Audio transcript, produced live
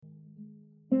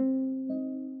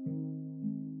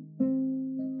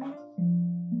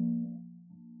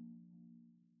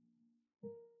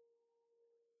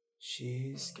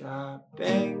She's got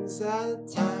bangs that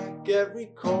attack every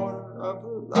corner of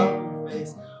her loving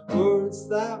face. Words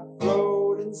that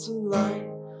float in some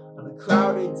light on a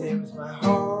cloudy day with my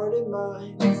heart in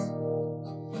mind.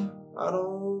 I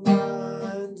don't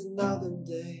mind another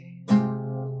day.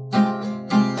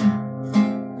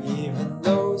 Even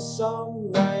though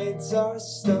some nights our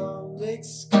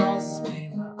stomachs cause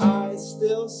pain, my eyes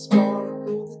still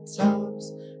sparkle the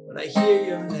times when I hear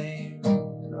your name.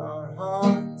 And our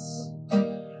hearts,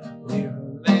 we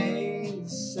remain the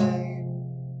same.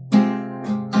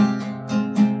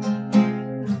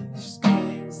 Just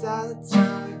claims that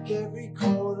attack every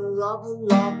corner of her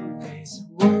loving face.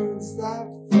 Words that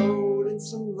float in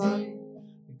some light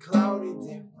and cloudy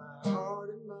dim my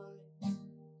heart and mind.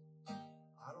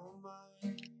 I don't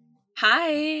mind.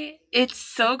 Hi, it's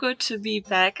so good to be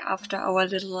back after our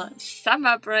little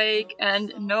summer break,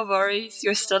 and no worries,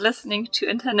 you're still listening to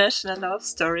International Love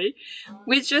Story.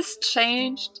 We just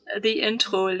changed the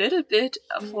intro a little bit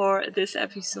for this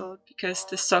episode because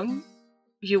the song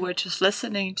you were just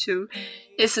listening to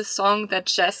is a song that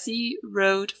Jesse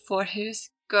wrote for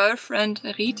his girlfriend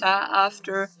Rita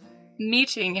after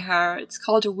meeting her. It's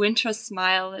called A Winter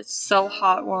Smile. It's so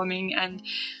heartwarming, and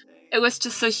it was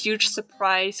just a huge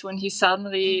surprise when he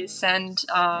suddenly sent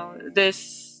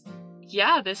this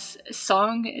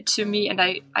song to me, and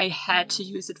I had to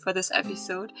use it for this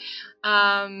episode.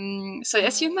 So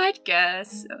as you might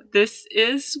guess, this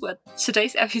is what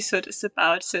today's episode is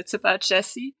about. So it's about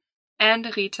Jesse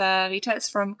and Rita. Rita is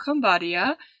from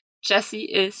Cambodia. Jesse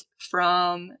is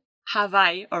from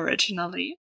Hawaii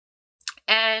originally.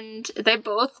 And they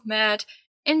both met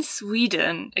in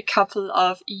Sweden a couple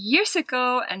of years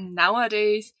ago, and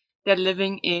nowadays they're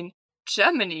living in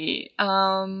Germany.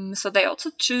 So they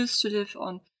also choose to live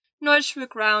on neutral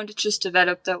ground, just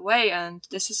develop their way, and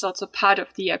this is also part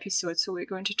of the episode. So we're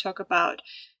going to talk about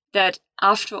that.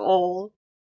 After all,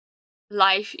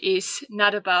 life is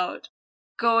not about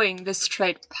going the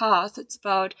straight path, it's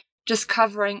about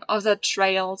discovering other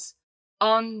trails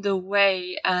on the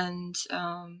way and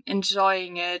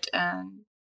enjoying it and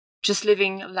just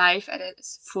living life at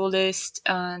its fullest,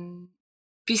 and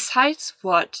besides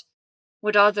what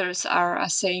others are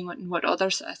saying and what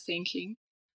others are thinking.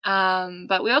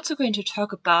 But we're also going to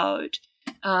talk about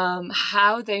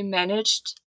how they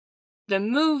managed the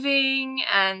moving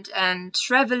and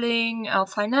traveling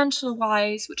financial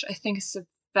wise, which I think is a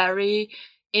very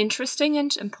interesting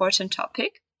and important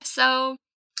topic. So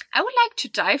I would like to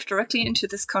dive directly into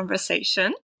this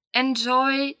conversation.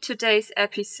 Enjoy today's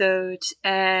episode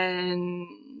and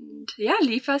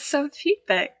leave us some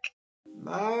feedback.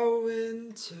 My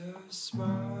winter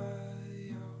smile,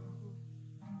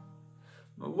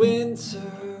 my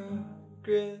winter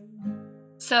grin.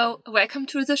 So welcome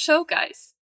to the show,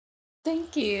 guys.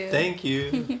 Thank you. Thank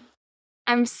you.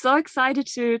 I'm so excited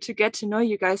to get to know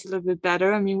you guys a little bit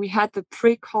better. I mean, we had the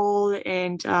pre-call,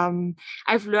 and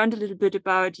I've learned a little bit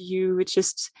about you. It's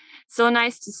just so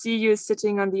nice to see you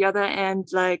sitting on the other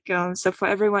end. So for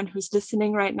everyone who's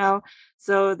listening right now,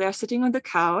 so they're sitting on the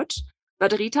couch,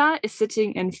 but Rita is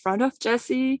sitting in front of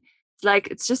Jesse.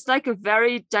 It's just like a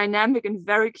very dynamic and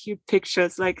very cute picture.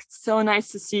 It's so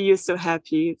nice to see you so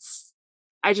happy.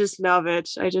 I just love it.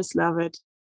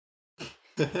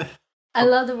 I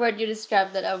love the word you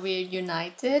described, that we're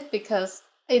united, because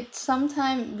it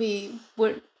sometimes we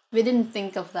didn't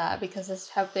think of that because it's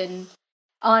have been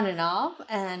on and off,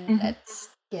 and it's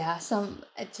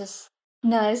just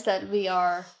nice that we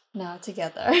are now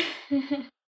together.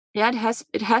 Yeah,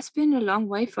 it has been a long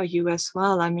way for you as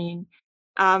well. I mean,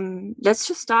 let's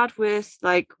just start with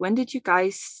when did you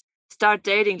guys start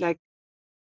dating?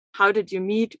 How did you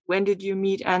meet? When did you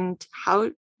meet? And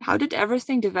how did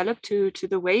everything develop to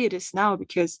the way it is now?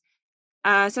 Because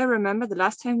as I remember, the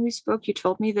last time we spoke, you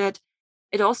told me that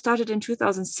it all started in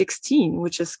 2016,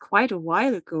 which is quite a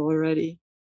while ago already.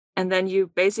 And then you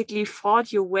basically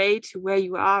fought your way to where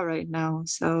you are right now.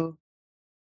 So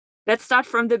let's start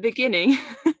from the beginning.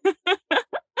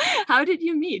 How did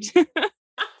you meet?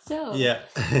 So Yeah.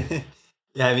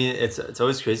 Yeah, I mean, it's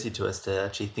always crazy to us to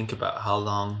actually think about how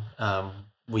long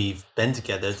we've been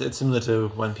together. It's similar to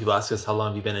when people ask us how long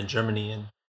have you been in Germany, and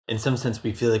in some sense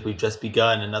we feel like we've just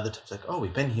begun, and other times oh,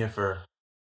 we've been here for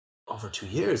over 2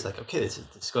 years. Okay, this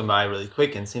is going by really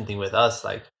quick. And same thing with us.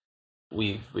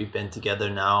 We've been together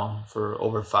now for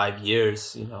over 5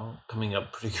 years. Coming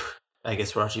up pretty. I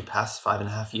guess we're actually past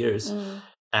 5.5 years,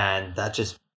 and that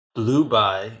just blew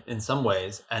by in some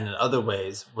ways, and in other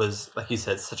ways was, like you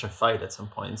said, such a fight at some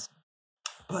points.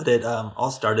 But it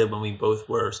all started when we both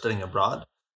were studying abroad.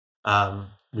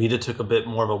 Rita took a bit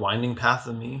more of a winding path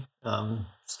than me,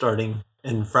 starting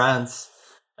in France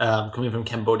coming from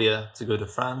Cambodia to go to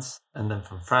France, and then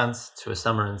from France to a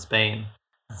summer in Spain,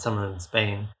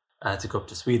 to go up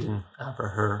to Sweden for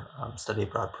her study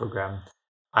abroad program.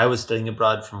 I was studying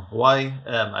abroad from Hawaii.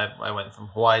 I went from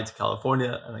Hawaii to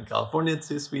California, and then California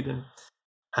to Sweden.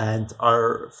 And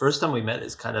our first time we met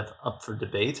is kind of up for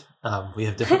debate. We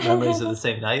have different memories of the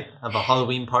same night. I have a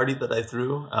Halloween party that I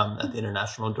threw at the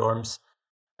international dorms,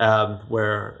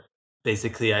 where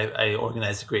basically I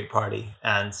organized a great party.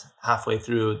 And halfway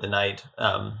through the night,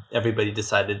 everybody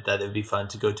decided that it would be fun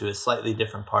to go to a slightly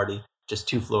different party, just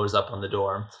 2 floors up on the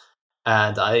dorm.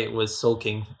 And I was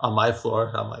sulking on my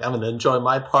floor. I'm like, I'm going to enjoy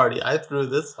my party. I threw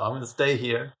this, so I'm going to stay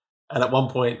here. And at one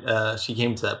point, she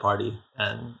came to that party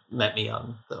and met me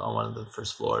on one of the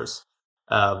first floors,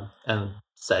 and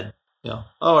said, "Oh,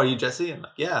 are you Jesse?" I'm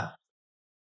like, "Yeah,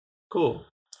 cool."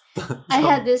 I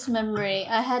had this memory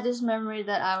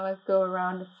that I would go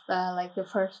around like the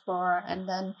first floor, and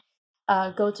then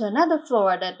go to another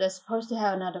floor that they're supposed to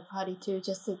have another party too,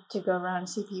 just to go around and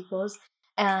see people's.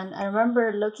 And I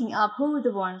remember looking up who were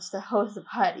the ones that host the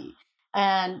party,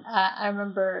 and I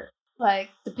remember like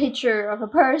the picture of a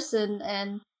person,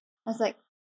 and I was like,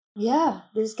 yeah,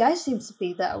 this guy seems to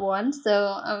be that one.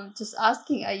 So I'm just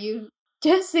asking, are you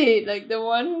Jesse, like the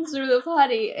one who threw the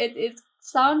party? It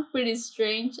sounded pretty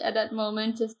strange at that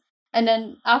moment. And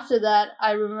then after that,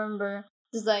 I remember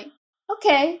just like,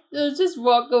 okay, we'll just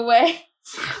walk away.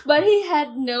 But he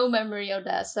had no memory of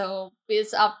that, so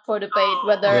it's up for debate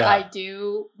whether I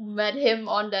do met him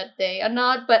on that day or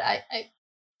not. But I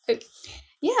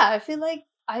feel like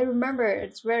I remember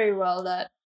it very well that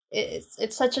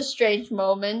it's such a strange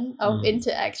moment of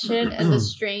interaction and the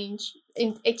strange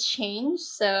exchange.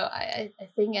 So I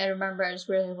think I remember it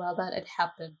really well that it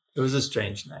happened. It was a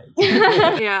strange night.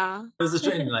 Yeah. It was a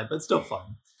strange night, but still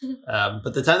fun.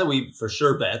 But the time that we for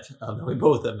sure bet, that we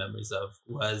both have memories of,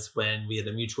 was when we had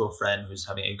a mutual friend who's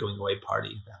having a going away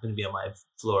party that happened to be on my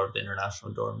floor of the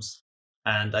international dorms.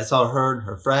 And I saw her and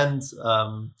her friends,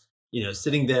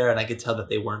 sitting there, and I could tell that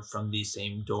they weren't from the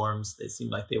same dorms. They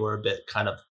seemed like they were a bit kind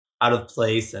of out of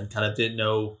place and kind of didn't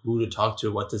know who to talk to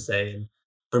or what to say. And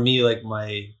for me, like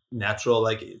my natural,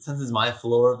 like since it's my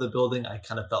floor of the building, I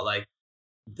kind of felt like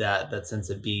that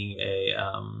sense of being a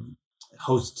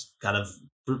host kind of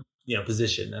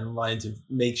position, and wanted to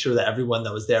make sure that everyone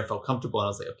that was there felt comfortable. And I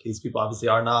was like, okay, these people obviously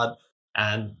are not,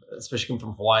 and especially coming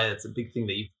from Hawaii, it's a big thing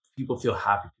that people feel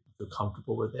happy, people feel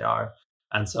comfortable where they are.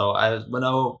 And so I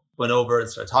went over and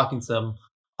started talking to them.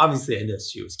 Obviously, I knew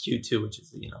she was cute too, which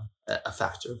is a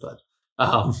factor.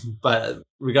 But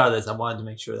regardless, I wanted to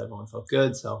make sure that everyone felt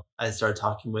good. So I started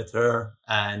talking with her,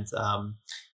 and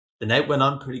the night went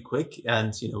on pretty quick.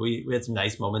 And we had some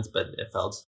nice moments, but it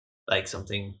felt like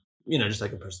something, just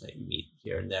like a person that you meet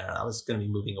here and there. I was going to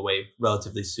be moving away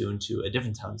relatively soon to a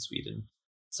different town in Sweden,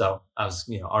 so I was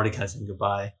already kind of saying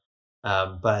goodbye.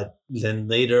 But then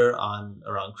later on,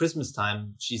 around Christmas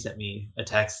time, she sent me a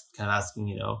text kind of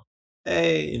asking,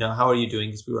 hey, how are you doing?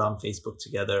 Because we were on Facebook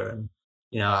together, and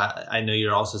I know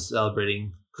you're also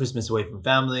celebrating Christmas away from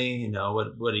family.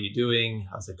 What are you doing?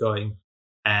 How's it going?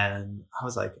 And I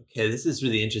was like, okay, this is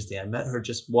really interesting. I met her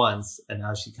just once, and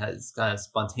now she kind of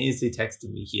spontaneously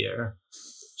texted me here.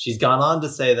 She's gone on to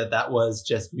say that was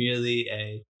just merely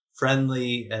a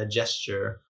friendly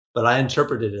gesture, but I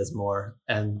interpreted it as more.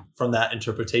 And from that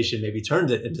interpretation, maybe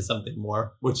turned it into something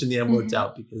more, which in the end worked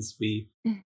out, because we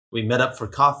met up for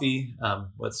coffee,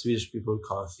 what Swedish people would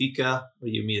call a fika,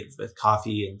 where you meet with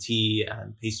coffee and tea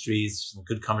and pastries, some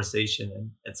good conversation. And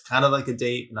it's kind of like a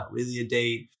date, not really a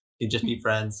date. You just be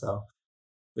friends. So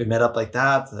we met up like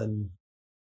that, and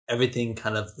everything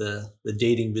kind of the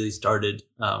dating really started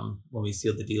when we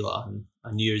sealed the deal on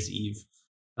New Year's Eve,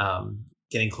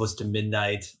 getting close to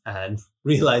midnight and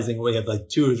realizing we have like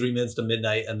 2 or 3 minutes to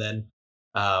midnight, and then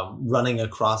running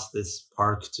across this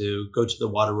park to go to the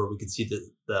water where we could see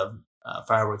the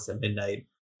fireworks at midnight.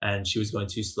 And she was going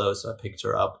too slow, so I picked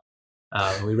her up.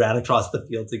 We ran across the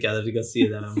field together to go see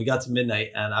them, and we got to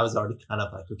midnight, and I was already kind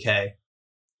of like, okay,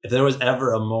 if there was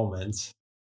ever a moment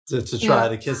to try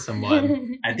to kiss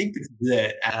someone, I think this is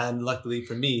it. And luckily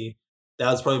for me,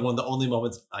 that was probably one of the only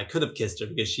moments I could have kissed her,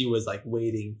 because she was like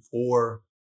waiting for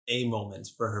a moment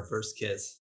for her first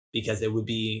kiss, because it would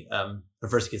be her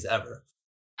first kiss ever.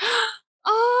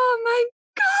 Oh my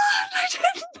God, I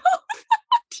didn't know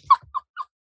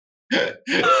that.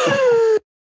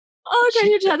 Oh, can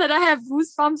you tell that I have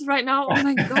goosebumps right now? Oh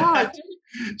my God.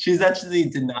 She's actually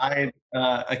denied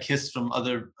a kiss from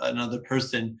another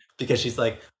person, because she's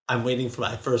like, I'm waiting for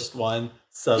my first one.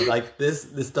 So like this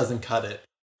doesn't cut it.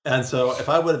 And so if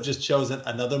I would have just chosen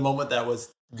another moment that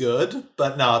was good,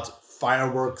 but not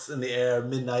fireworks in the air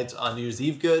midnight on New Year's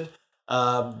Eve good,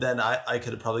 then I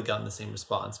could have probably gotten the same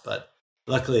response. But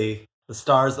luckily, the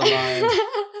stars aligned,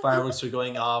 fireworks were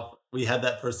going off. We had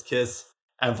that first kiss,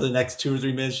 and for the next 2 or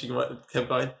 3 minutes, she kept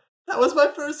going, "That was my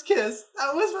first kiss.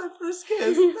 That was my first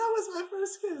kiss. That was my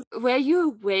first kiss." Were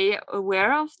you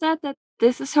aware of that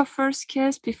this is her first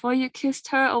kiss before you kissed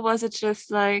her, or was it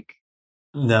just like?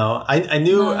 No, I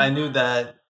knew No. I knew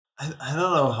that. I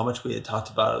don't know how much we had talked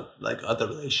about like other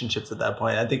relationships at that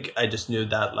point. I think I just knew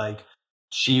that like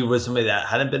she was somebody that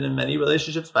hadn't been in many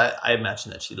relationships, but I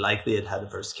imagine that she likely had had a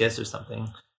first kiss or something.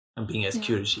 And being as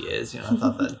cute as she is, I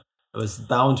thought that it was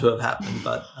bound to have happened.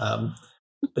 But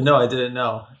no, I didn't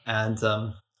know. And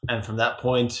from that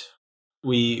point,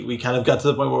 we kind of got to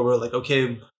the point where we're like,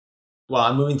 okay, well,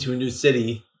 I'm moving to a new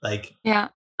city, like a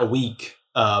week.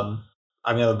 I'm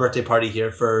gonna have a birthday party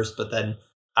here first, but then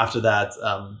after that,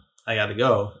 I got to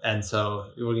go. And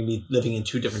so we're gonna be living in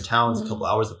 2 different towns, a couple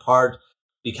hours apart.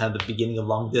 Be kind of the beginning of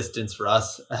long distance for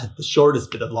us. The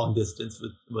shortest bit of long distance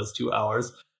was 2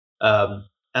 hours.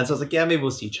 And so I was like, yeah, maybe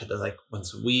we'll see each other like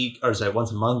once a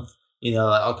month.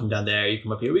 I'll come down there, you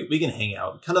come up here, we can hang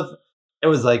out. Kind of, it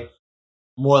was like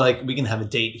more like we can have a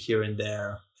date here and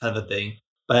there kind of a thing.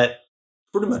 But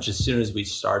pretty much as soon as we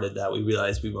started that, we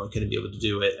realized we weren't going to be able to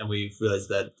do it. And we realized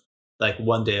that like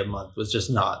one day a month was just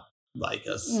not like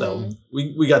us. So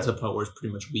we got to a point where it's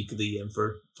pretty much weekly and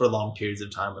for long periods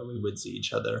of time where we would see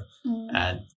each other.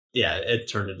 And yeah, it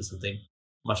turned into something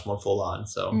much more full on.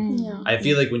 So I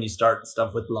feel like when you start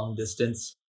stuff with long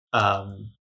distance,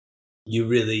 you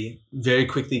really very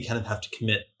quickly kind of have to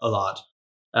commit a lot.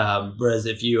 Whereas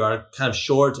if you are kind of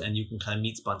short and you can kind of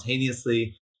meet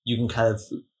spontaneously, you can kind of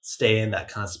stay in that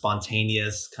kind of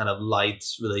spontaneous, kind of light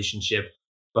relationship.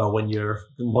 But when you're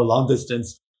more long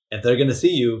distance, if they're going to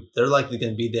see you, they're likely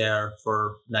going to be there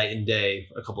for night and day,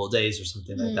 a couple of days or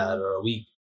something like that, or a week,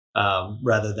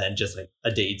 rather than just like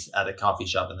a date at a coffee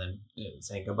shop and then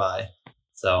saying goodbye.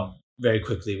 So very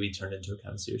quickly we turned into a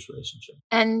kind of serious relationship.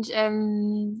 And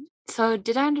so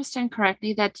did I understand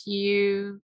correctly that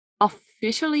you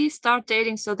officially start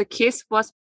dating? So the kiss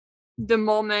was the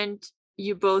moment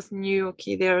you both knew,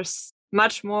 okay, there's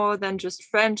much more than just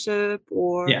friendship,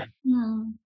 or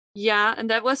yeah, and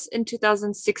that was in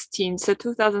 2016. So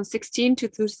 2016 to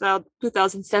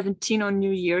 2017 on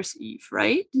New Year's Eve,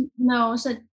 right? No,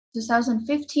 so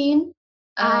 2015,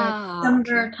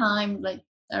 December time, like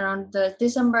around the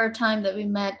December time that we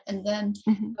met, and then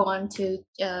go on to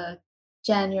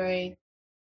January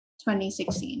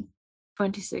 2016.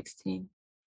 2016.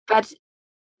 But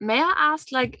may I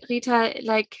ask, like, Rita,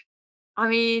 like, I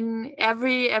mean,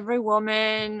 every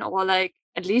woman, or like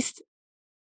at least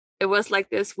it was like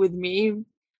this with me.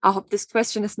 I hope this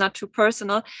question is not too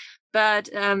personal, but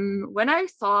when I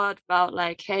thought about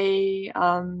like, hey,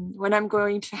 when I'm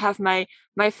going to have my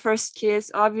first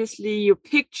kiss, obviously you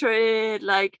picture it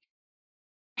like,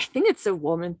 I think it's a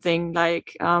woman thing,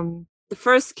 like the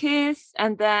first kiss,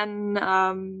 and then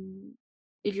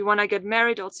if you want to get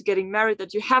married, also getting married,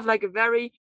 that you have like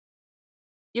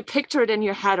you picture it in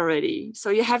your head already. So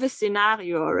you have a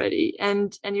scenario already,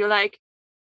 and you're like,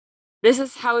 this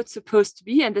is how it's supposed to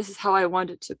be, and this is how I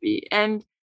want it to be. And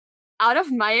out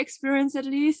of my experience, at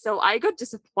least, so I got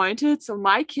disappointed. So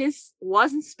my kiss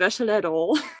wasn't special at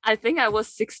all. I think I was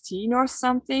 16 or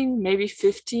something, maybe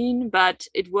 15, but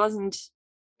it wasn't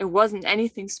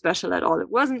anything special at all.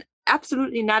 It wasn't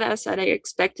absolutely not as I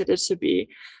expected it to be.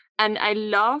 And I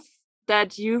love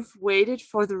that you've waited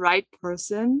for the right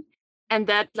person, and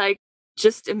that like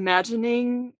just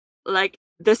imagining like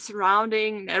the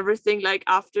surrounding and everything, like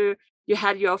after you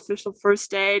had your official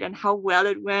first date and how well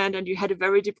it went, and you had a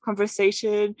very deep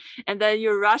conversation, and then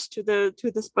you rushed to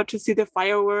the spot to see the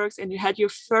fireworks, and you had your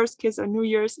first kiss on New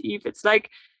Year's Eve. It's like,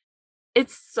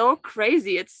 it's so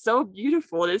crazy, it's so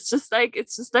beautiful. It's just like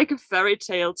a fairy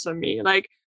tale to me. Like,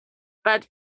 but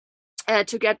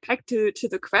to get back to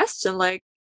the question, like,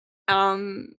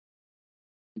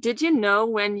 did you know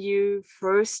when you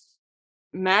first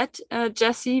met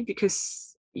Jesse?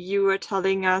 Because you were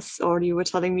telling us, or you were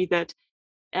telling me that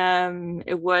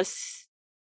it was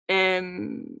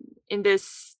in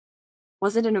this,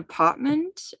 was it an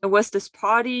apartment? It was this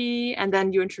party, and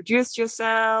then you introduced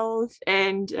yourself,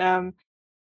 and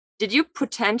did you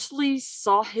potentially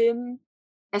saw him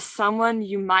as someone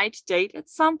you might date at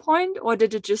some point, or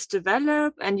did it just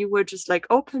develop and you were just like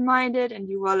open-minded, and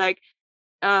you were like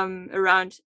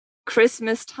around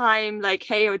Christmas time, like,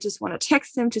 hey, I just want to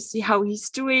text him to see how he's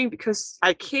doing because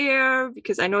I care,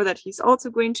 because I know that he's also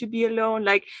going to be alone.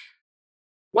 Like,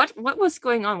 what was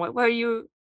going on? What were you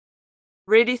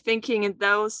really thinking in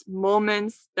those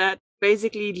moments that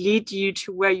basically lead you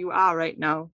to where you are right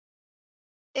now?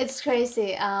 It's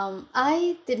crazy.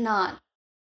 I did not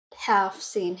have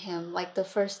seen him like the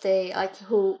first day,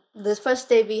 the first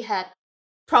day we had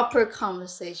proper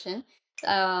conversation.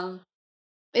 Um,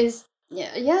 is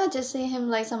yeah, just seeing him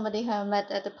like somebody who I met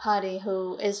at the party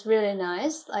who is really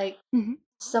nice, like Mhm.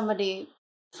 somebody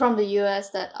from the US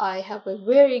that I have a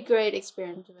very great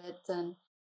experience with, and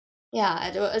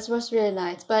yeah, it was really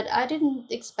nice. But I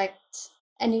didn't expect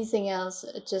anything else.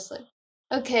 It's just like,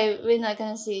 okay, we're not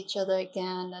gonna see each other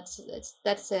again. That's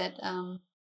it.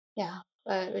 Yeah,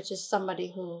 which is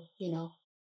somebody who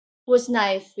was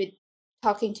nice with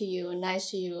talking to you and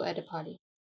nice to you at the party.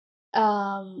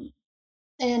 Um,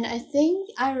 and I think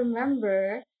I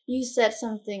remember you said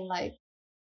something like,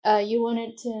 you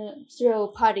wanted to throw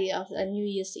a party of a New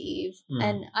Year's Eve,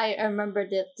 and I remember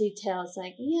the details.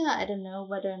 Like, yeah, I don't know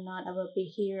whether or not I will be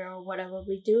here or what I will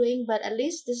be doing, but at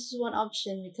least this is one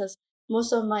option because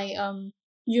most of my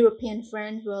European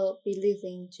friends will be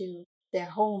leaving to their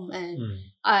home,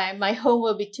 and my home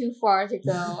will be too far to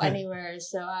go anywhere.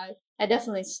 So I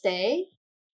definitely stay.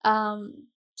 Um,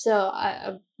 so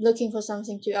I'm looking for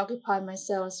something to occupy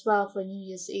myself as well for New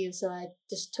Year's Eve. So I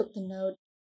just took the note.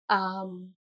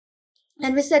 Um,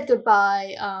 and we said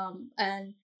goodbye.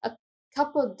 And a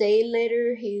couple of days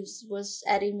later, was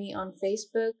adding me on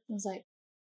Facebook. I was like,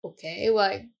 okay,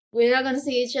 like we're not gonna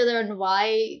see each other, and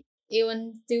why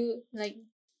even do like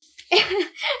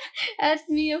add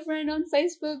me a friend on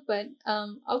Facebook? But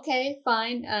okay,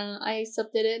 fine. I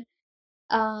accepted it.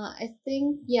 I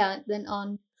think yeah. Then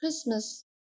on Christmas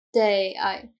Day,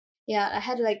 I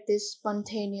had like this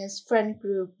spontaneous friend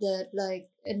group that like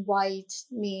invite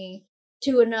me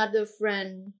to another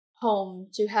friend home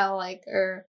to have like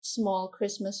a small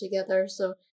Christmas together.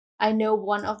 So I know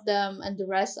one of them, and the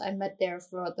rest I met there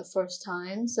for the first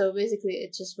time. So basically,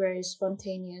 it's just very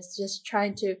spontaneous, just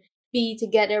trying to be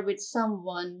together with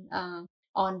someone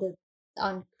on the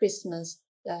on Christmas.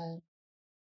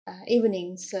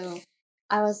 Evening. So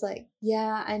I was like,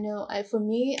 yeah, I know. For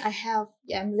me, I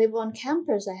live on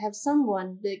campus. I have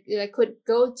someone that I could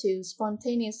go to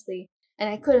spontaneously, and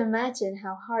I could imagine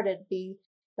how hard it'd be,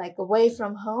 like away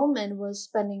from home and was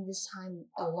spending this time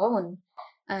alone.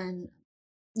 And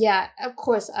yeah, of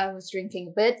course, I was drinking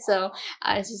a bit, so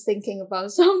I was just thinking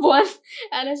about someone,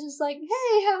 and I was just like,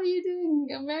 hey, how are you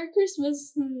doing? Merry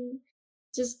Christmas.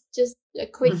 Just a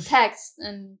quick text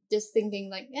and just thinking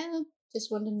like, yeah,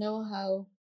 just want to know how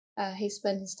he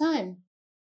spent his time.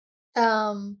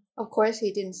 Of course,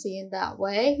 he didn't see it that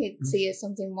way. He'd see it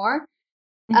something more.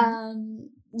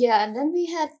 Yeah, and then we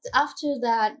had after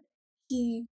that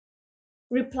he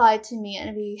replied to me,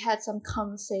 and we had some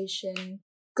conversation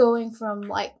going from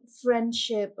like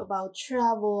friendship about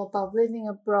travel, about living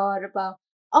abroad, about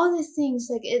all these things.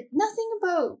 Like nothing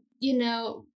about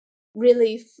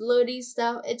really floaty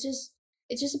stuff. It's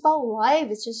just about life.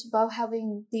 It's just about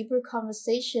having deeper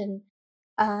conversation,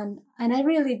 and I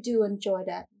really do enjoy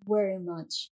that very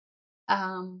much.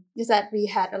 Is that we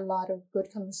had a lot of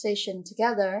good conversation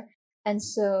together, and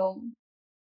so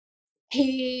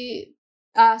he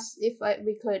asked if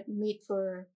we could meet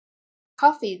for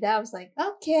coffee. That was like,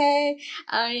 okay.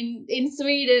 I mean, in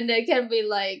Sweden, there can be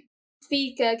like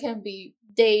fika can be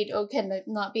date or can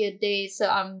not be a date. So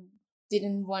I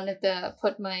didn't want to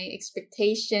put my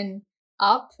expectation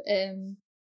up.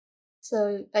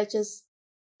 So I just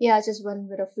went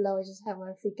with the flow. I just have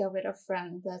a fika with a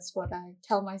friend. That's what I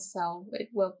tell myself it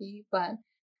will be. But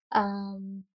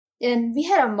and we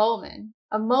had a moment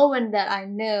that I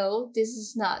know this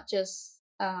is not just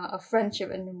a friendship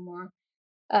anymore.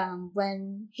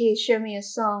 When he showed me a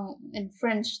song in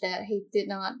French that he did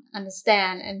not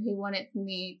understand, and he wanted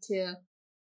me to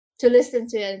listen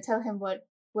to it and tell him what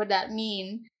that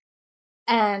mean.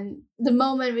 And the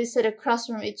moment we sit across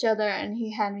from each other, and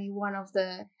he had me one of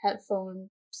the headphone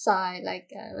side,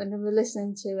 like when we were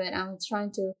listening to it, I was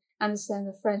trying to understand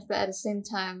the French, but at the same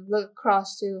time look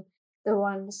across to the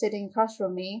one sitting across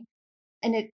from me,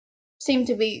 and it seemed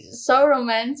to be so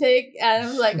romantic. And I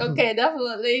was like, okay,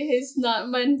 definitely he's not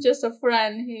meant just a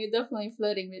friend. He's definitely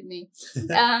flirting with me.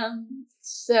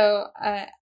 So I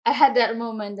had that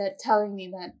moment that telling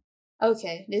me that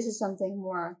okay, this is something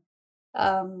more.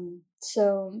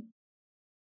 So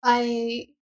the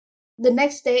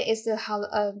next day is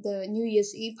the New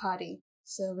Year's Eve party.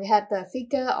 So we had the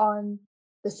fika on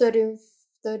the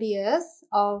 30th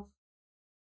of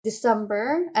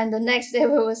December, and the next day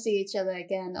we will see each other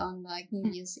again on like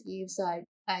New Year's Eve. So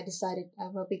I decided I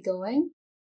will be going.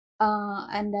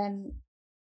 And then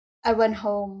I went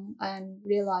home and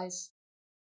realized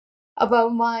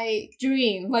about my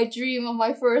dream of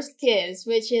my first kiss,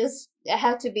 which is it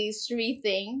had to be three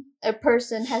things. A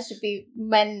person has to be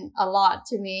meant a lot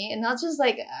to me, and not just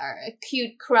like a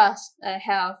cute crush I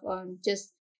have on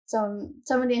just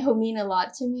somebody who mean a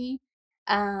lot to me.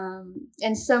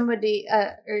 And somebody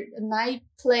or a night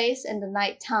place and the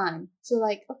night time. So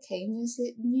like, okay, New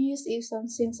Year's Eve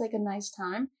seems like a nice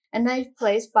time. A night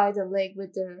place by the lake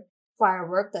with the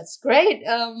firework. That's great.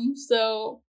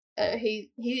 So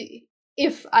he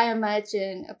if I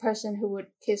imagine a person who would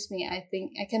kiss me, I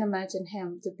think I can imagine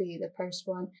him to be the first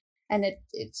one, and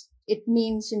it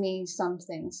means to me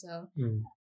something. So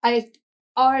I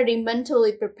already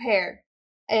mentally prepared.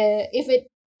 If it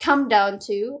come down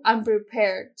to, I'm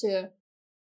prepared to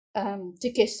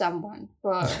kiss someone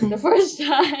for the first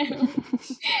time.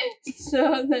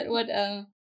 So that would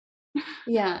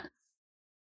yeah.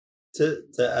 To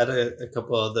add a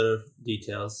couple other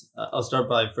details, I'll start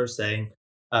by first saying,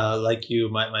 like you,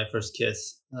 my first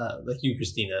kiss, like you,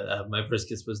 Christina, my first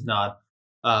kiss was not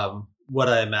what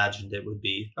I imagined it would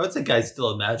be. I would think I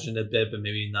still imagined a bit, but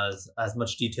maybe not as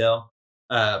much detail.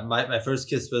 My first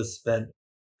kiss was spent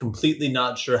completely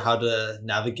not sure how to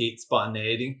navigate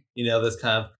spontaneity. You know, this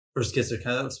kind of first kiss are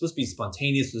kind of supposed to be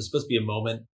spontaneous. There's supposed to be a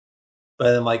moment,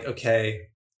 but I'm like, okay,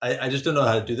 I just don't know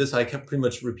how to do this. So I kept pretty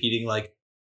much repeating like,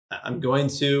 I'm going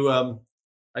to,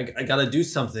 I got to do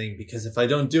something, because if I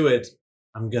don't do it,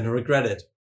 I'm going to regret it.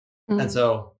 And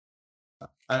so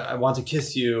I want to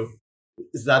kiss you.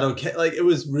 Is that okay? Like, it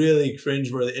was really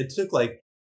cringeworthy. It took like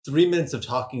 3 minutes of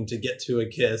talking to get to a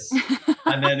kiss.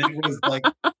 And then it was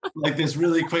like this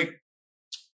really quick,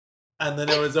 and then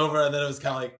it was over. And then it was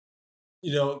kind of like,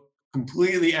 you know,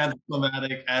 completely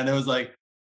anticlimactic. And it was like,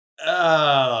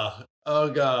 oh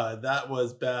God, that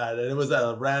was bad. And it was at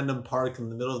a random park in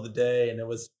the middle of the day. And it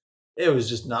was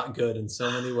just not good in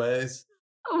so many ways.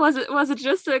 Was it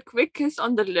just a quick kiss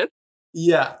on the lip?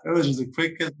 Yeah, it was just a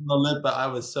quick kiss on the lip, but I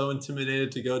was so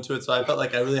intimidated to go to it. So I felt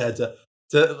like I really had to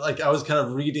like, I was kind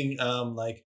of reading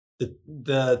like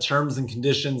the terms and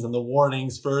conditions and the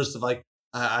warnings first of like,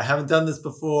 I haven't done this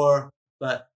before,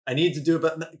 but I need to do it,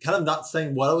 but kind of not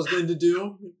saying what I was going to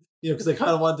do, you know, because I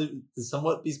kind of wanted to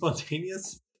somewhat be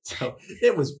spontaneous. So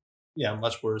it was,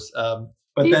 much worse.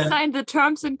 But You then signed the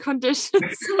terms and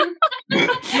conditions.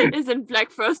 Is in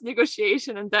black first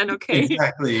negotiation, and then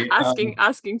exactly asking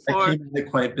I for came at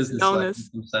it quite business-like in bonus.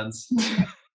 some sense.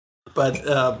 But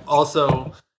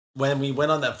also, when we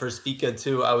went on that first fika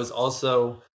too, I was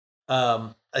also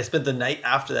I spent the night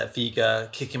after that fika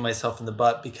kicking myself in the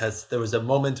butt, because there was a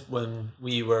moment when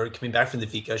we were coming back from the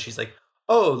fika. She's like,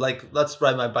 "Oh, like, let's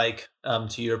ride my bike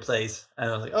to your place,"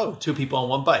 and I was like, "Oh, 2 people on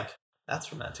 1 bike.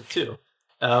 That's romantic too."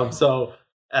 So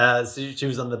she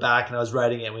was on the back and I was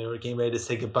riding it, and we were getting ready to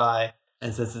say goodbye.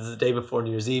 And since it's the day before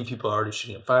New Year's Eve, people are already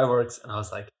shooting at fireworks, and I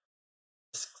was like,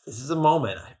 this is a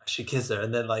moment. I should kiss her.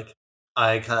 And then like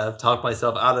I kind of talked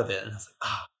myself out of it, and I was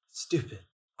like, stupid.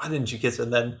 Why didn't you kiss her?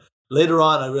 And then later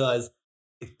on, I realized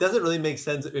it doesn't really make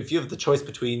sense if you have the choice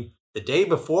between the day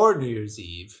before New Year's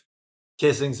Eve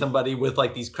kissing somebody with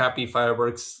like these crappy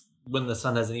fireworks when the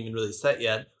sun hasn't even really set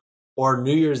yet, or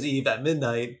New Year's Eve at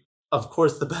midnight. Of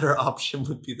course, the better option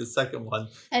would be the second one.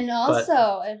 And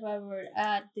also, if I were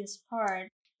at this part,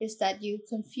 is that you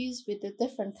confused with the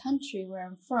different country where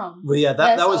I'm from. Well, yeah,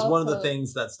 that was one of the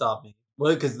things that stopped me.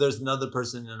 Well, because there's another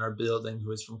person in our building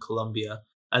who is from Colombia.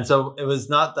 And so it was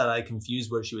not that I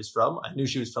confused where she was from. I knew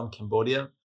she was from Cambodia,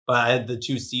 but I had the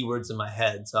 2 C words in my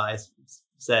head. So I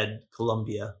said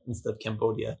Colombia instead of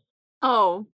Cambodia.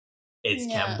 Oh. It's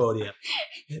Cambodia.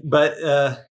 But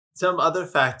some other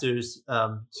factors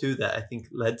too that I think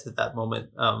led to that moment,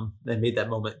 that made that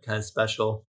moment kind of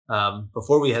special.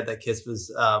 Before we had that kiss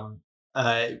was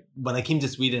when I came to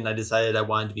Sweden, I decided I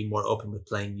wanted to be more open with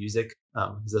playing music,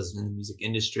 because I was in the music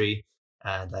industry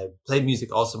and I played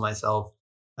music also myself.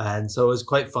 And so it was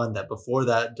quite fun that before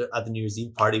that, at the New Year's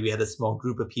Eve party, we had a small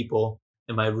group of people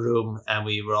in my room and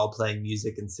we were all playing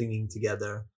music and singing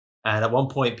together. And at one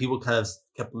point, people kind of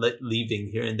kept leaving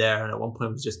here and there. And at one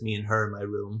point, it was just me and her in my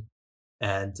room.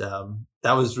 And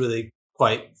that was really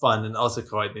quite fun, and also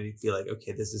quite made me feel like,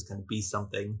 okay, this is going to be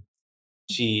something.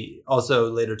 She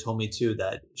also later told me too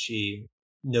that she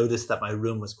noticed that my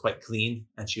room was quite clean,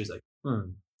 and she was like,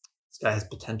 this guy has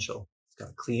potential. He's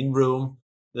got a clean room.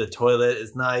 The toilet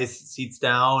is nice, seats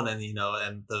down, and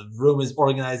and the room is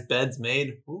organized, beds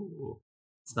made. Ooh,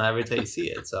 it's not every time you see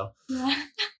it. So yeah.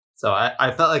 So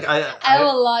I felt like I have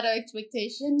a lot of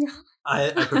expectation.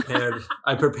 I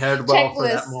prepared well for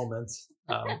that moment.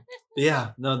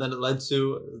 Then it led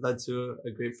to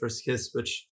a great first kiss,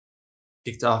 which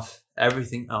kicked off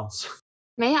everything else.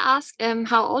 May I ask,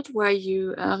 how old were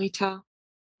you, Rita,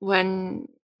 when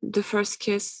the first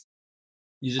kiss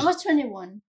You I just was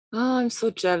 21. Oh, I'm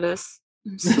so jealous.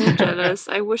 I'm so jealous.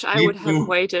 I wish I Me would have too.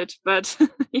 waited, but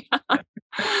yeah.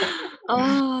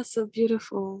 Oh, so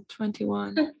beautiful.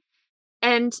 21.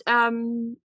 And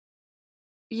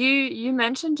you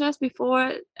mentioned just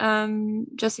before,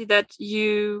 Jesse, that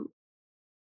you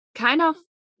kind of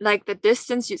like the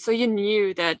distance, so you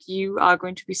knew that you are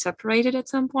going to be separated at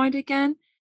some point again,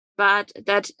 but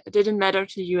that didn't matter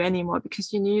to you anymore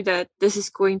because you knew that this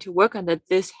is going to work and that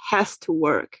this has to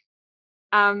work.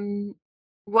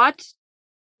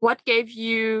 What gave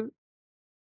you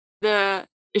the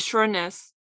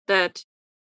assurance that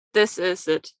this is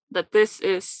it, that this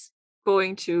is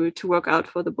going to work out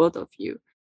for the both of you?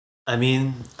 I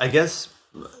mean, I guess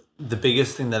the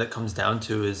biggest thing that it comes down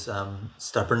to is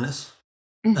stubbornness.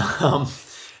 um,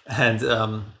 and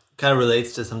kind of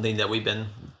relates to something that we've been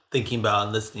thinking about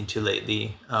and listening to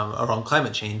lately around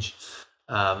climate change.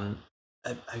 I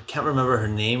can't remember her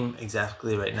name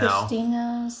exactly right now.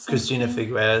 Christina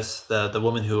Figueres, the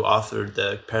woman who authored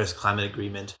the Paris Climate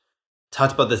Agreement,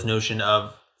 talked about this notion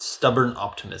of stubborn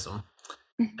optimism.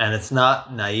 And it's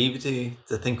not naivety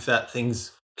to think that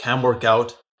things can work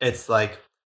out. It's like,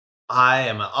 I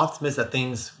am an optimist that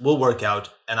things will work out,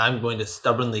 and I'm going to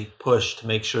stubbornly push to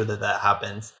make sure that that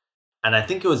happens. And I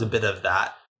think it was a bit of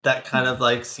that kind of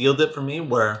like sealed it for me,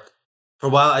 where for a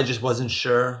while I just wasn't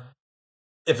sure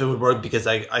if it would work because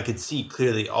I could see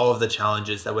clearly all of the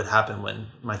challenges that would happen when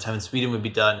my time in Sweden would be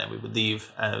done and we would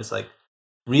leave. And it was like,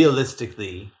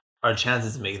 realistically, our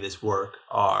chances of making this work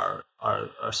are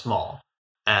small.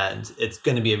 And it's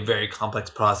going to be a very complex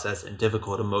process and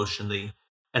difficult emotionally.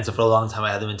 And so for a long time,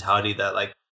 I had the mentality that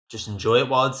like, just enjoy it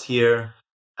while it's here.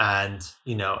 And,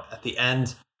 at the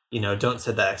end, don't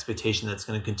set that expectation that's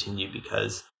going to continue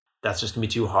because that's just going to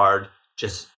be too hard.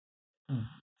 Just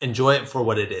enjoy it for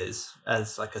what it is,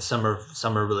 as like a summer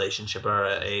relationship or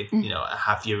a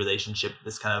half year relationship,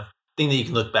 this kind of thing that you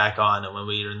can look back on, and when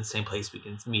we are in the same place we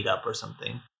can meet up or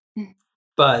something.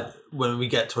 But when we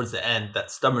get towards the end,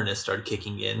 that stubbornness started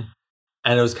kicking in,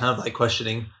 and it was kind of like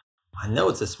questioning, I know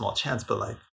it's a small chance, but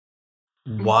like,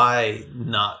 why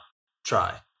not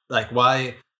try? Like,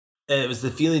 why? It was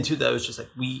the feeling too that was just like,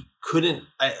 we couldn't,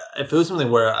 if it was something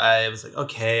where I was like,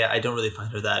 okay, I don't really find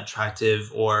her that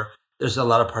attractive, or there's a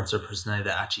lot of parts of her personality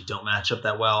that actually don't match up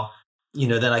that well,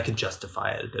 then I could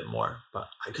justify it a bit more. But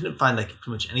I couldn't find like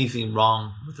pretty much anything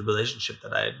wrong with the relationship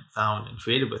that I had found and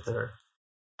created with her.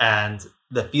 And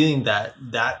the feeling that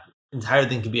that entire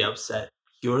thing could be upset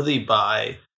purely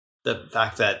by the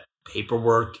fact that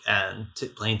paperwork and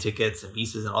plane tickets and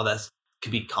visas and all that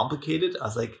could be complicated. I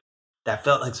was like, that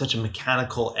felt like such a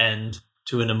mechanical end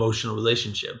to an emotional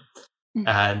relationship.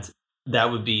 And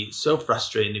that would be so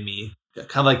frustrating to me. Kind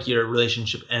of like your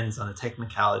relationship ends on a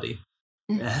technicality.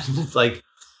 And it's like,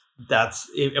 that's,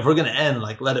 if we're going to end,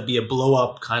 like, let it be a blow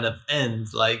up kind of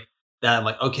end. Like that, I'm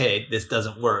like, okay, this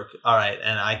doesn't work. All right.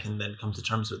 And I can then come to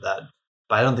terms with that.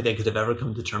 But I don't think I could have ever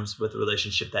come to terms with a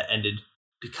relationship that ended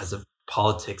because of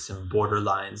politics and border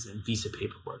lines and visa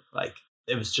paperwork. Like,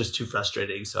 it was just too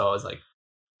frustrating. So I was like,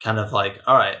 kind of like,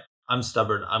 all right, I'm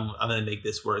stubborn. I'm going to make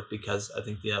this work because I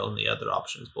think the only other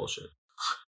option is bullshit.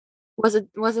 Was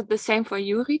it the same for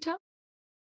you, Rita?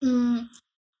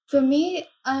 For me,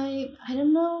 I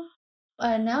don't know.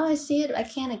 Now I see it. I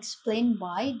can't explain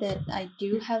why that I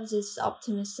do have this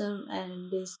optimism and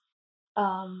this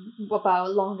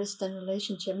about long distance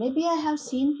relationship. Maybe I have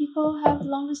seen people have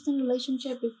long distance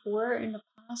relationship before in the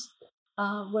past,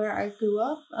 where I grew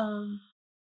up.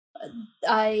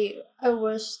 I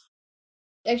was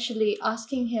actually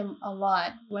asking him a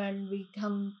lot when we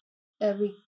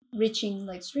reaching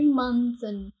like 3 months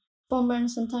and 4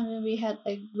 months. Sometimes when we had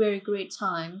a very great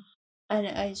time, and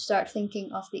I start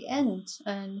thinking of the end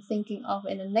and thinking of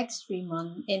in the next 3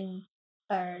 months, in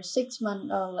 6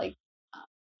 months, or like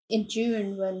in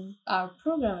June when our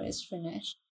program is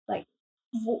finished, like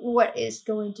what is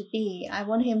going to be. I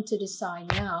want him to decide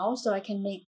now so I can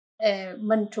make a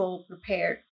mental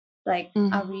prepared. Like,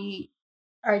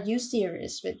 are you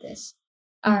serious with this?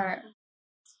 Are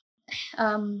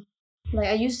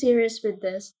you serious with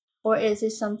this, or is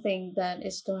it something that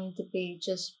is going to be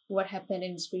just what happened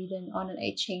in Sweden on an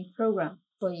exchange program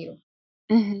for you?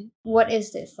 What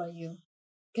is it for you?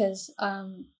 Because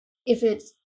if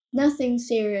it's nothing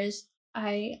serious,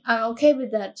 I'm okay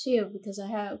with that too, because I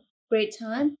have great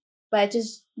time, but I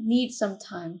just need some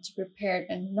time to prepare,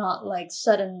 and not like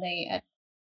suddenly at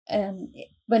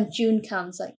when June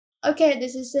comes, like, okay,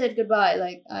 this is it, goodbye.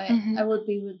 Like, I would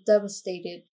be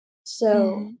devastated.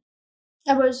 So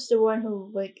I was the one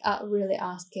who like really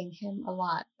asking him a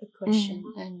lot the question,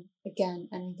 and again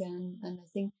and again, and I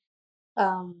think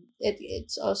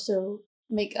it's also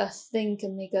make us think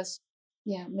and make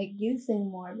you think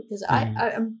more, because Mhm.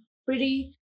 I'm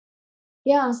pretty,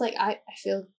 I was like, I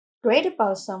feel great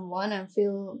about someone and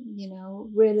feel,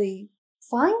 really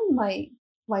find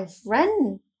my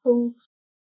friend who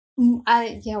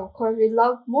of course we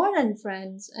love more than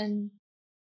friends, and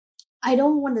I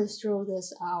don't want to throw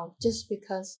this out just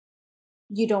because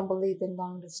you don't believe in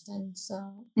long distance.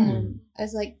 So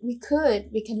it's like we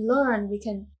can learn, we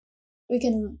can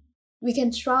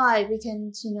try, we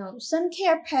can, send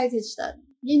care package that,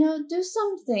 do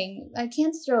something. I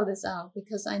can't throw this out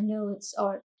because I know it's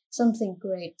or something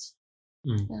great.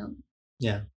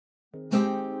 Yeah.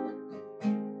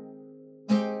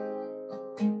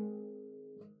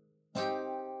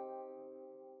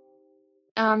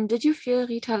 Did you feel,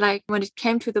 Rita, like when it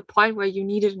came to the point where you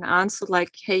needed an answer,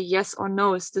 like, hey, yes or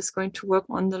no, is this going to work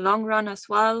on the long run as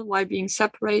well, while being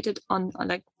separated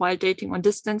like while dating on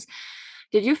distance?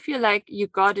 Did you feel like you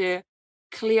got a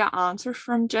clear answer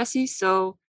from Jesse?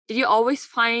 So did you always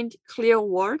find clear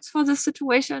words for the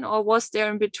situation, or was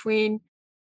there in between,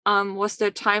 was there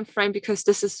a time frame? Because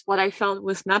this is what I felt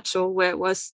with Nacho, where it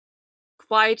was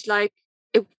quite like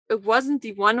it wasn't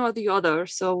the one or the other,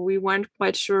 so we weren't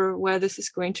quite sure where this is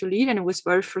going to lead, and it was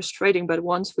very frustrating. But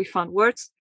once we found words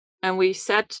and we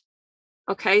said,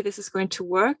 okay, this is going to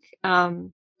work,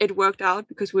 it worked out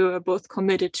because we were both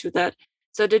committed to that.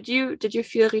 So did you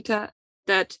feel, Rita,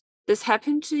 that this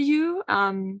happened to you?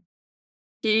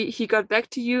 He got back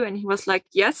to you and he was like,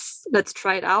 yes, let's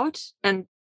try it out, and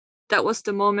that was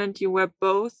the moment you were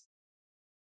both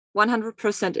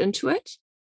 100% into it?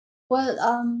 Well,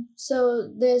 so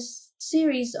this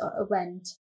series event,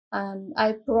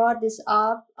 I brought this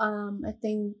up, I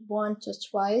think once or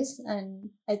twice, and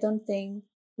I don't think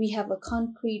we have a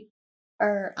concrete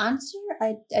answer.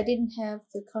 I didn't have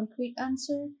the concrete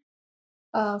answer,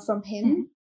 from him,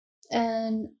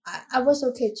 and I was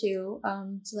okay too.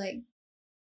 It's like,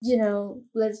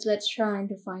 let's try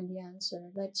to find the answer.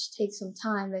 Let's take some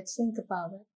time. Let's think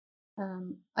about it.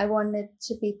 I wanted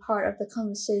to be part of the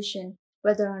conversation,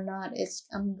 whether or not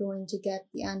I'm going to get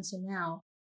the answer now.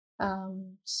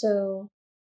 So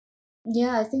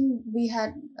yeah, I think we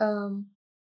had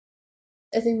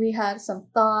some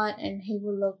thought, and he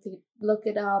will look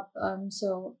it up.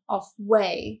 So of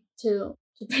way to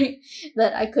bring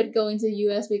that I could go into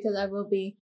US because I will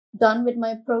be done with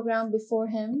my program before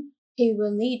him. He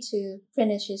will need to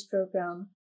finish his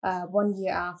program 1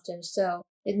 year after. So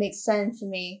it makes sense for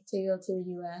me to go to the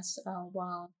US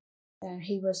while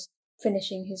he was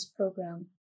finishing his program.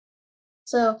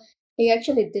 So he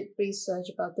actually did research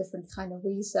about different kind of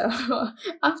visa.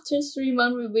 After 3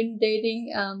 months we've been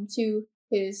dating, to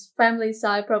his family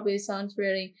side probably sounds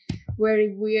very,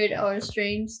 very weird or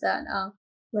strange that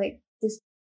like this,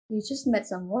 you just met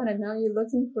someone and now you're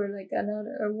looking for like a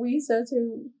visa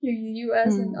to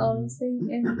US and all those things.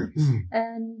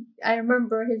 And I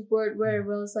remember his word very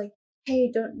well. It's like,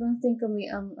 hey, don't think of me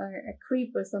a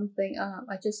creep or something.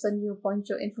 I just sent you a bunch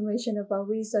of information about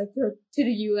visa to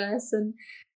the US, and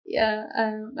yeah,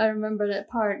 I remember that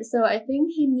part. So I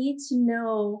think he needs to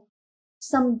know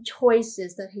some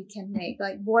choices that he can make,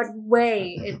 like what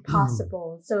way it's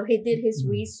possible. So he did his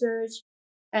research,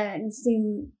 and it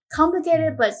seemed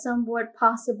complicated but somewhat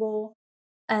possible,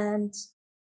 and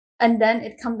then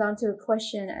it come down to a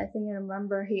question. I think I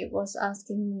remember he was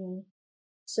asking me,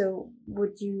 so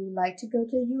would you like to go to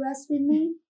the US with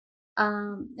me?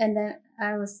 And then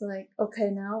I was like, okay,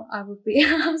 now I would be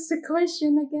asked the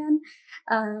question again.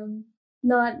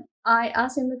 Not I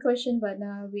asked him the question, but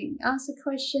now being asked the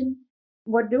question,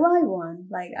 what do I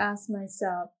want? Like, ask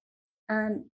myself.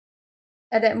 And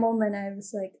at that moment, I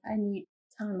was like, I need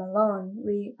time alone.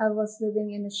 I was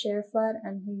living in a share flat,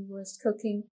 and he was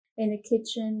cooking in a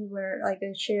kitchen where like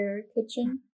a share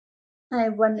kitchen. I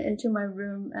went into my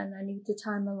room and I needed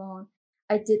time alone.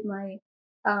 I did my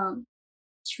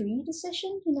tree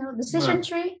decision, decision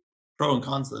tree. Pro and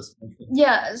cons list.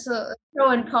 Yeah, so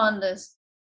pro and con list.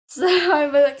 So I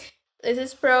was like, this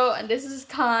is pro and this is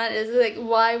con. Is like,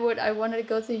 why would I want to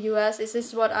go to the US? Is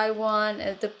this what I want?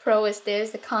 And the pro is this,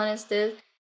 the con is this.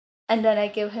 And then I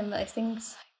give him, I think,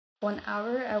 1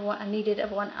 hour. I needed a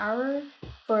 1 hour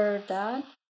for that,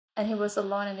 and he was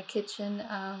alone in the kitchen.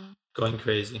 Going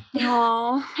crazy.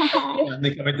 Oh. And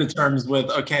they come to terms with,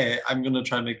 okay, I'm gonna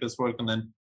try and make this work, and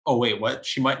then, oh wait, what?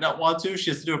 She might not want to. She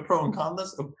has to do a pro and con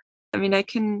list. Oh. I mean, I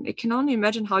can only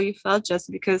imagine how you felt,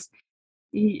 Jesse, because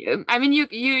you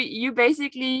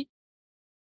basically,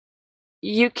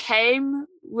 you came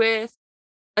with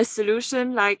a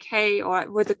solution like, hey, or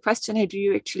with a question, hey, do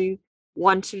you actually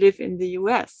want to live in the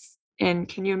US? And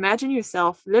can you imagine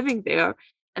yourself living there?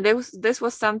 And this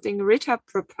was something Rita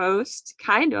proposed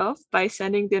kind of by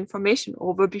sending the information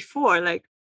over before, like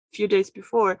a few days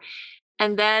before.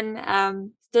 And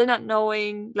then still not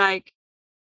knowing, like,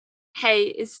 hey,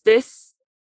 is this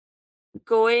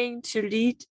going to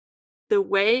lead the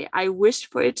way I wish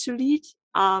for it to lead?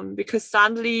 Because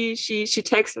suddenly she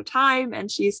takes her time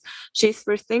and she's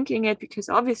rethinking it, because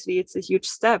obviously it's a huge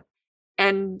step.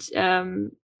 And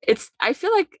I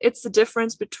feel like it's the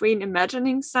difference between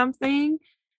imagining something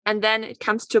and then it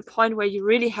comes to a point where you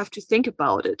really have to think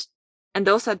about it. And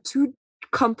those are two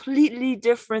completely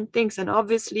different things. And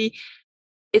obviously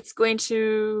it's going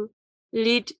to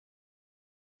lead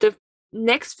the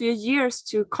next few years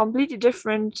to a completely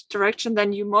different direction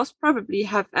than you most probably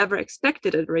have ever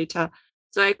expected at Rita.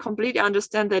 So I completely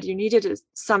understand that you needed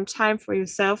some time for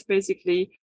yourself,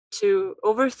 basically, to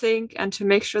overthink and to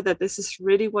make sure that this is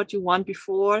really what you want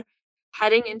before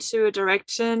heading into a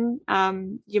direction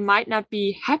you might not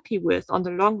be happy with on the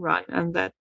long run, and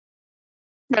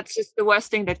that's just the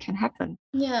worst thing that can happen.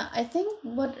 Yeah, I think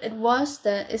what it was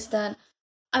that is that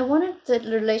I wanted the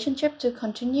relationship to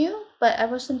continue, but I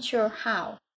wasn't sure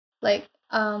how. Like,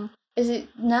 is it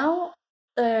now?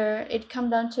 It come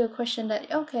down to a question that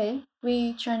okay,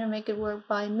 we trying to make it work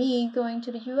by me going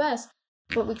to the U.S.,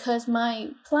 but because my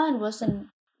plan wasn't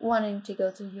wanting to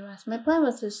go to the U.S., my plan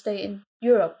was to stay in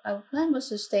Europe. Our plan was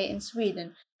to stay in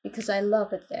Sweden because I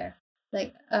love it there.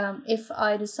 Like, if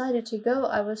I decided to go,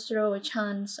 I would throw a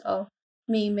chance of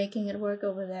me making it work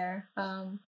over there.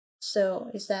 So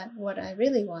is that what I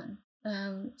really want?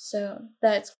 So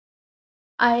that's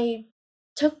I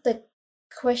took the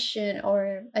question,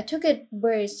 or I took it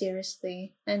very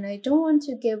seriously, and I don't want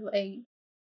to give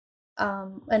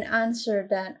an answer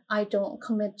that I don't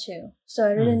commit to. So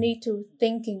I really need to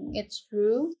thinking it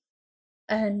through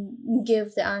and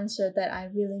give the answer that I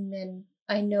really meant.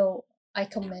 I know I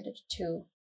committed to.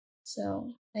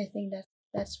 So I think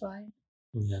that's why.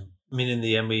 Yeah. I mean, in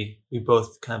the end, we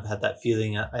both kind of had that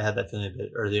feeling. I had that feeling a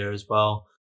bit earlier as well,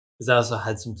 because I also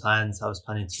had some plans. I was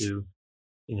planning to,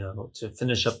 to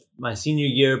finish up my senior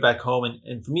year back home,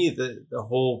 and for me, the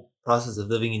whole process of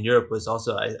living in Europe was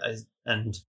also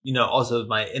and also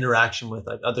my interaction with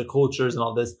like other cultures and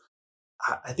all this.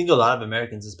 I think a lot of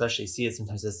Americans, especially, see it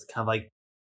sometimes as kind of like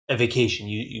a vacation.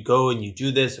 You go and you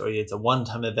do this, or it's a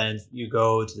one-time event. You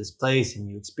go to this place and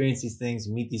you experience these things,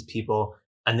 you meet these people,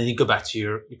 and then you go back to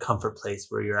your comfort place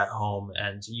where you're at home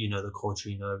and you know the culture,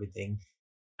 you know everything.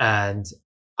 And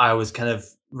I was kind of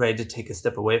ready to take a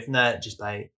step away from that just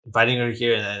by inviting her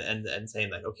here and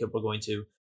saying like, okay, we're going to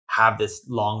have this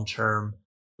long-term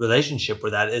relationship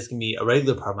where that is going to be a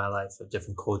regular part of my life, of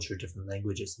different culture, different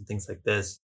languages and things like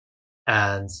this.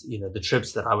 And the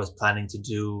trips that I was planning to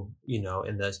do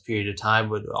in this period of time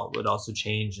would also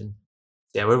change. And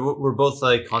yeah, we're both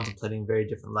like contemplating very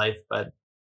different life, but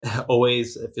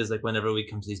always it feels like whenever we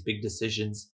come to these big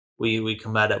decisions, we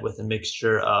come at it with a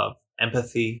mixture of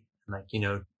empathy and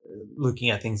like looking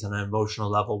at things on an emotional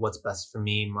level. What's best for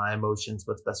me, my emotions,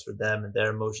 what's best for them and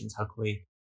their emotions, how can we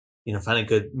find a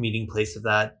good meeting place of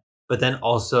that. But then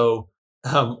also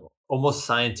almost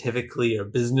scientifically or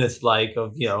business like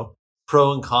of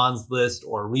pro and cons list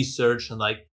or research. And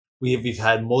like we've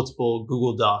had multiple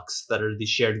Google Docs that are these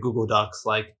shared Google Docs,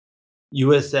 like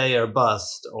USA or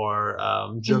bust, or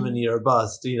Germany or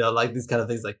bust, like these kind of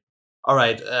things. Like, all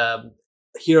right,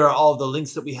 here are all of the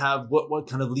links that we have. What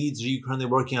kind of leads are you currently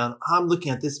working on? I'm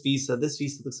looking at this visa. This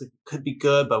visa looks like it could be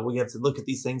good, but we have to look at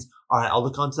these things. All right, I'll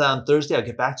look onto that on Thursday. I'll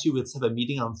get back to you. Let's have a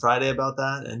meeting on Friday about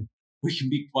that. And we can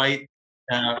be quite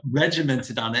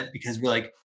regimented on it, because we're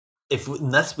like,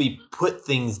 unless we put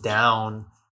things down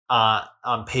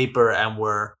on paper and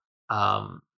we're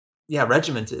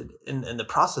regimented in the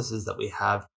processes that we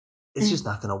have, it's just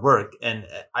not going to work. And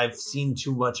I've seen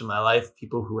too much in my life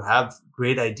people who have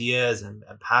great ideas and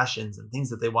passions and things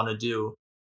that they want to do,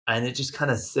 and it just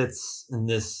kind of sits in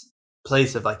this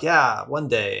place of like, yeah, one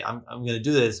day I'm going to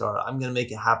do this, or I'm going to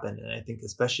make it happen. And I think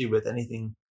especially with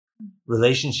anything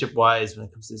relationship wise, when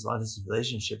it comes to these long distance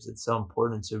relationships, it's so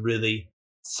important to really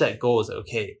set goals. Like,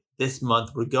 okay, this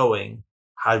month we're going,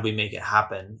 how do we make it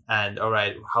happen? And all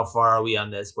right, how far are we on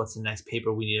this? What's the next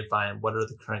paper we need to find? What are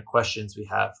the current questions we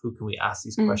have? Who can we ask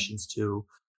these questions to?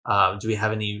 Do we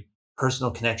have any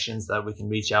personal connections that we can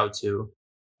reach out to?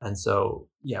 And so,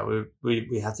 yeah,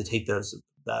 we have to take that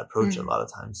approach a lot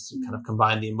of times to kind of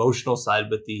combine the emotional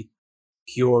side with the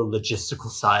pure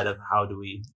logistical side of how do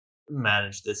we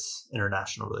manage this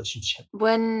international relationship.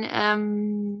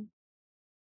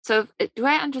 So do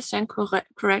I understand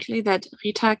correctly that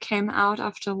Rita came out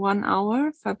after 1 hour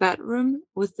of her bedroom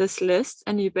with this list,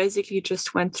 and you basically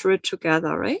just went through it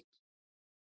together, right?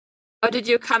 Or did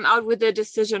you come out with a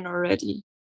decision already?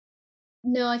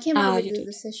 No, I came out with you the did.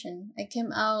 decision. I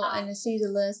came out and I see the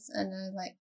list and I'm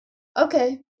like,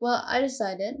 okay, well, I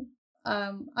decided.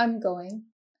 I'm going,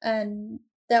 and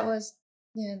that was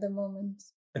the moment.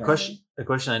 A when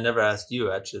question I never asked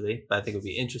you actually, but I think it would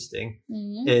be interesting,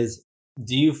 Mhm. is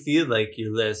do you feel like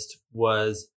your list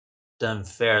was done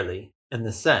fairly in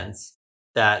the sense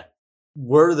that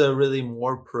were there really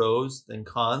more pros than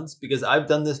cons? Because I've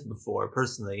done this before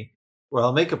personally, where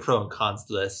I'll make a pro and cons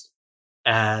list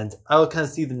and I'll kind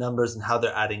of see the numbers and how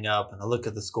they're adding up, and I'll look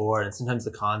at the score, and sometimes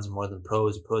the cons are more than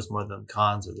pros, or pros more than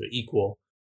cons, or they're equal.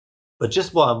 But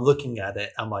just while I'm looking at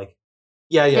it, I'm like,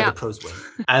 yeah, the pros win.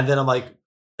 And then I'm like,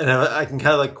 and I can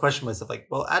kind of like question myself, like,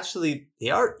 well, actually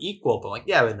they are equal, but I'm like,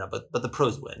 yeah, but the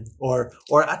pros win. Or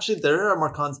actually there are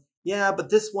more cons. Yeah, but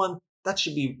this one, that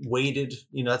should be weighted.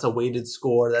 That's a weighted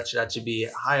score. That should be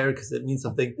higher because it means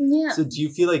something. Yeah. So do you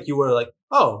feel like you were like,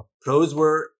 oh, pros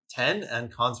were 10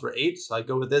 and cons were 8, so I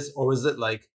go with this? Or was it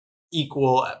like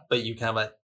equal, but you kind of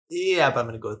like, yeah, but I'm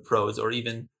going to go with pros, or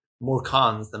even more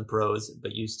cons than pros,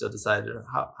 but you still decided?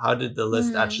 How did the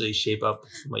list actually shape up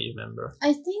from what you remember?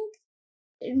 I think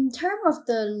in terms of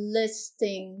the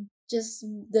listing, just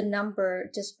the number,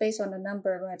 just based on the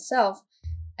number by itself,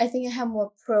 I think I have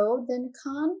more pro than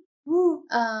con.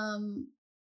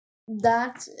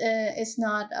 That is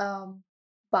not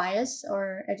bias,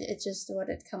 or it's just what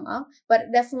it come up,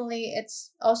 but definitely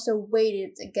it's also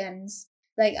weighted against,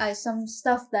 like, some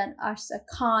stuff that as a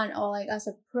con or like as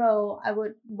a pro, I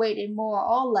would weight it more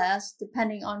or less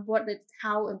depending on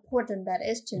how important that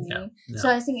is to me. So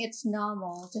I think it's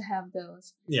normal to have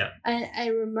those. And I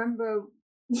remember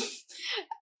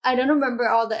I don't remember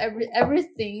all the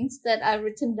everything that I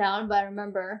written down, but I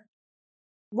remember,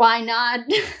 why not?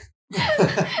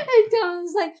 It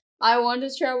comes like, I want to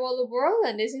travel the world,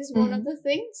 and this is one of the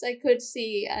things I could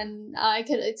see, and I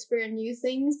could experience new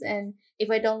things, and if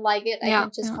I don't like it, I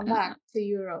can just come back to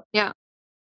Europe.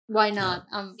 Why not?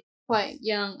 I'm quite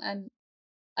young, and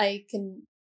I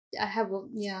have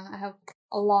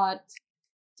a lot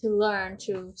to learn,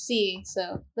 to see,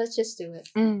 so let's just do it.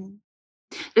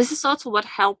 This is also what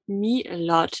helped me a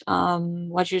lot,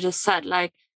 what you just said.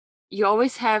 Like, you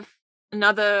always have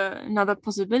another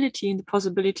possibility, and the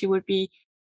possibility would be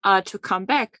to come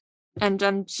back and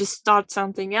then just start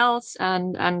something else,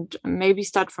 and maybe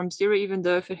start from zero, even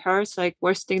though if it hurts. Like,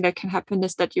 worst thing that can happen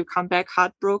is that you come back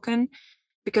heartbroken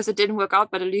because it didn't work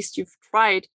out, but at least you've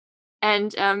tried.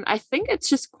 And I think it's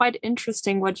just quite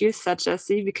interesting what you said,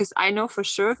 Jessie, because I know for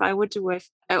sure if I would do it,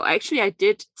 actually I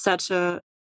did such a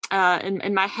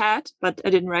in my head, but I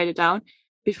didn't write it down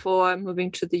before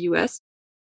moving to the US.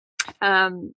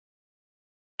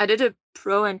 I did a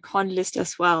pro and con list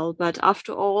as well, but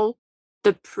after all,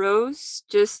 the pros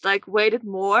just like weighted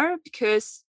more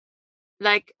because,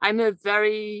 like, I'm a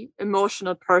very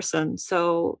emotional person,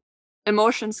 so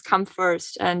emotions come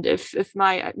first. And if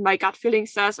my gut feeling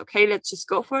says, okay, let's just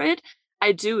go for it,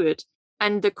 I do it.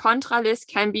 And the contra list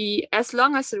can be as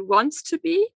long as it wants to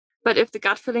be, but if the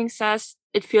gut feeling says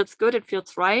it feels good, it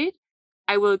feels right,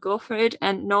 I will go for it.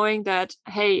 And knowing that,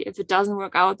 hey, if it doesn't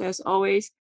work out, there's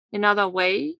always another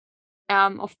way.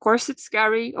 Of course it's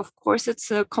scary. Of course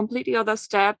it's a completely other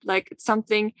step. Like, it's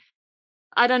something,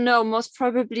 I don't know, most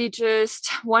probably just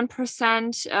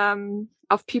 1%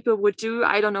 of people would do.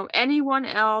 I don't know anyone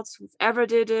else who's ever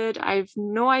did it. I have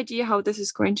no idea how this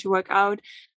is going to work out,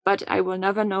 but I will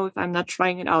never know if I'm not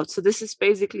trying it out. So this is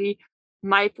basically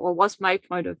was my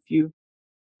point of view.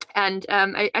 And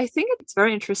I think it's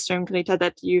very interesting, Greta,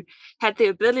 that you had the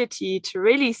ability to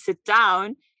really sit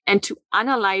down and to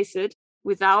analyze it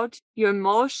without your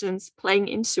emotions playing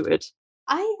into it.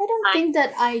 I don't think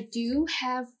that I do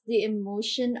have the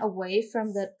emotion away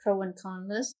from the pro and con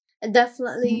list.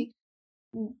 Definitely,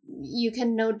 you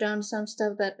can note down some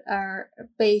stuff that are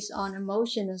based on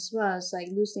emotion as well. It's like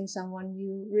losing someone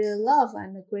you really love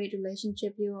and a great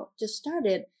relationship you just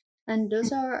started. And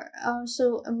those are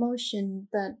also emotion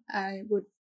that I would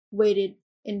weight it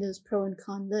in this pro and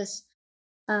con list.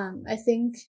 I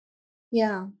think,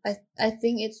 I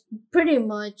think it's pretty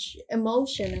much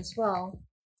emotion as well.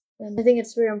 And I think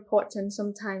it's very important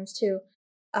sometimes to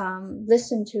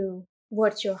listen to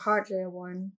what your heart really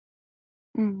wants.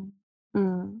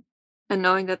 And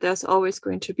knowing that there's always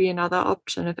going to be another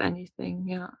option, if anything.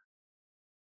 Yeah.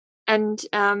 And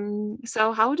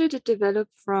so how did it develop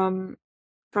from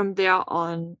there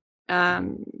on?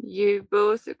 You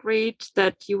both agreed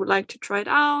that you would like to try it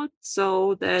out,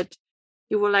 so that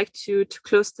you would like to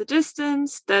close the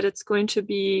distance, that it's going to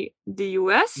be the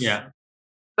US.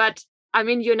 But I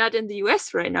mean, you're not in the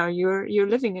US right now. You're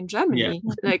living in Germany.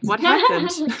 Like, what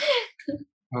happened?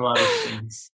 a lot of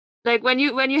things. Like when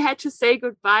you had to say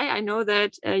goodbye, I know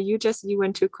that you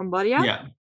went to Cambodia. Yeah.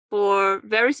 For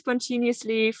very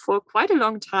spontaneously for quite a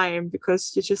long time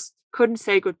because you just couldn't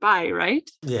say goodbye, right?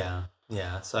 Yeah.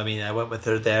 So I mean, I went with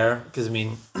her there because I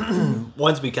mean,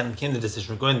 once we kind of came to the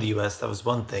decision of going to the U.S., that was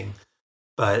one thing,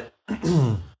 but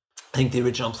I think the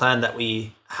original plan that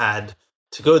we had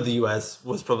to go to the U.S.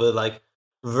 was probably like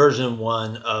version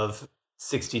 1 of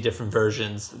 60 different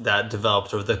versions that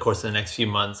developed over the course of the next few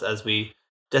months as we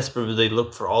desperately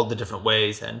looked for all the different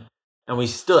ways, and we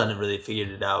still hadn't really figured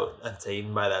it out. I'd say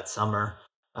even by that summer,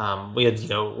 we had,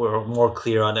 we were more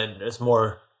clear on it. There's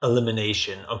more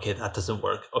elimination. Okay, that doesn't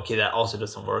work. Okay, that also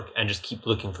doesn't work, and just keep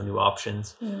looking for new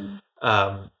options.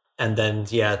 And then,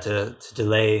 to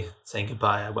delay saying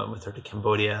goodbye, I went with her to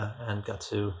Cambodia and got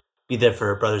to be there for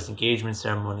her brother's engagement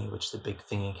ceremony, which is a big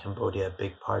thing in Cambodia, a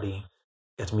big party.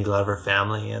 Got to meet a lot of her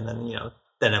family, and then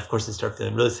then of course I start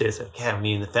feeling really serious. Like, okay, I'm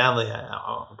meeting the family.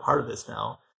 I'm part of this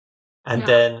now. And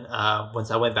then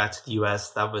once I went back to the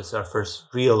U.S., that was our first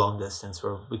real long distance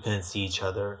where we couldn't see each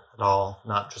other at all,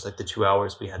 not just like the 2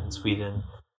 hours we had in Sweden.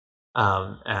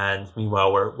 And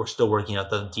meanwhile, we're still working out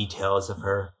the details of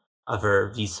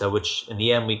her visa, which in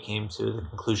the end we came to the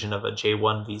conclusion of a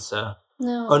J1 visa.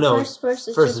 First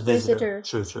is just visitor.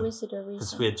 True. Visitor visa.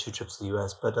 Because we had 2 trips to the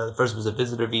U.S., but the first was a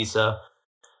visitor visa,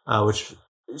 which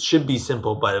should be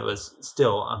simple, but it was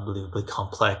still unbelievably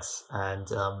complex. And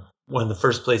one of the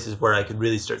first places where I could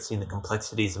really start seeing the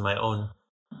complexities of my own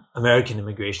American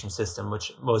immigration system,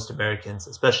 which most Americans,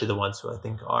 especially the ones who I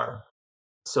think are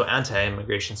so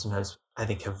anti-immigration, sometimes I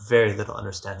think have very little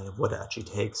understanding of what it actually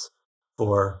takes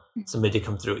for somebody to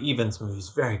come through, even somebody who's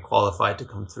very qualified to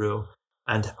come through,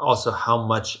 and also how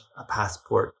much a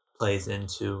passport plays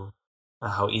into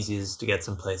how easy it is to get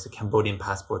someplace. A Cambodian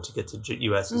passport to get to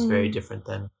U.S. is very different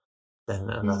than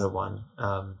another one.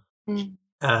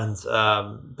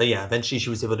 But yeah, eventually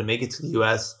she was able to make it to the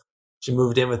U.S. She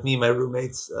moved in with me, my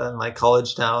roommates, in my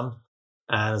college town,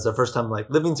 and it was our first time like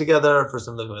living together, first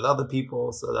time living with other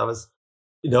people. So that was,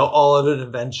 all of an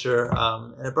adventure,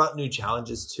 and it brought new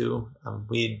challenges too.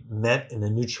 We met in a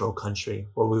neutral country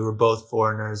where we were both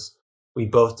foreigners. We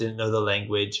both didn't know the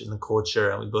language and the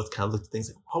culture, and we both kind of looked at things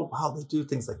like, oh, wow, they do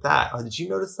things like that. Oh, did you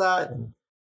notice that?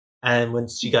 And when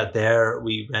she got there,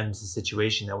 we ran into a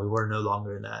situation that we were no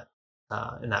longer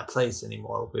in that place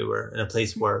anymore. We were in a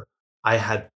place where I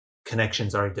had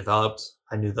connections already developed.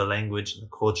 I knew the language and the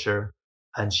culture,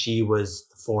 and she was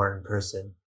the foreign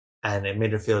person, and it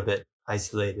made her feel a bit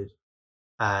isolated.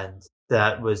 And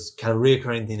that was kind of a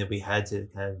reoccurring thing that we had to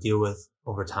kind of deal with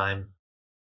over time.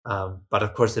 But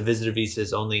of course, the visitor visa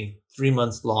is only 3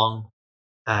 months long.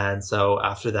 And so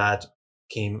after that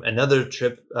came another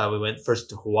trip. We went first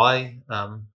to Hawaii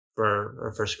for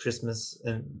our first Christmas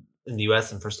in the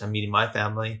US and first time meeting my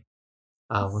family,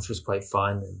 which was quite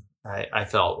fun. And I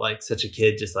felt like such a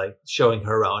kid, just like showing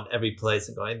her around every place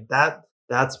and going,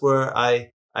 that's where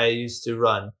I used to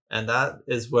run, and that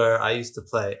is where I used to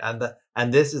play,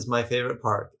 and this is my favorite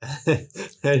park,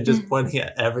 and just pointing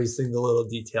at every single little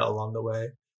detail along the way.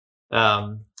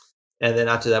 And then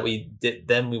after that, we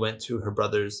went to her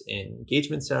brother's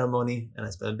engagement ceremony, and I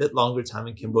spent a bit longer time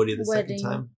in Cambodia the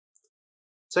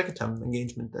second time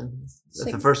engagement. Then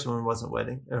the first one wasn't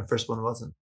wedding. First one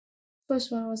wasn't.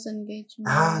 First one was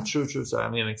engagement. True. Sorry,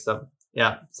 I'm getting mixed up.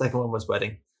 Yeah, second one was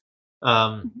wedding.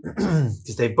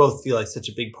 Because they both feel like such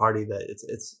a big party that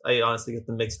it's I honestly get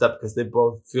them mixed up because they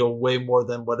both feel way more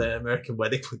than what an American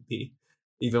wedding would be,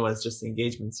 even when it's just the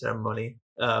engagement ceremony.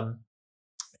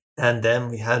 And then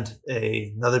we had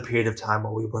another period of time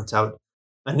where we worked out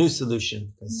a new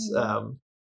solution because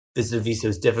visitor visa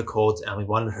was difficult and we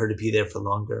wanted her to be there for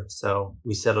longer. So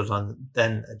we settled on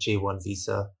then a J1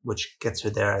 visa, which gets her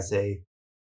there as an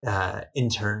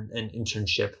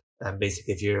internship.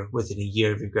 Basically, if you're within a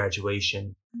year of your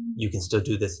graduation, you can still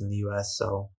do this in the US.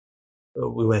 So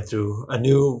we went through a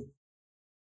new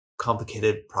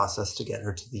complicated process to get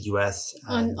her to the US.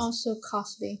 And also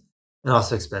costly. And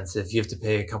also expensive. You have to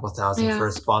pay a couple thousand for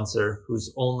a sponsor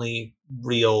whose only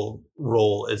real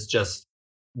role is just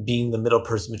being the middle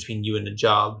person between you and a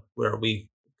job, where we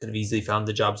could have easily found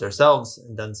the jobs ourselves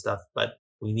and done stuff, but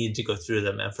we needed to go through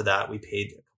them. And for that, we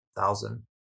paid a couple thousand.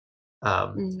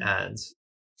 And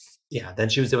yeah, then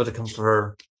she was able to come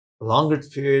for a longer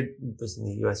period. Was in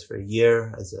the US for a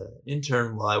year as an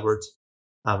intern while I worked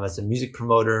as a music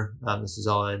promoter. This is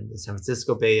all in the San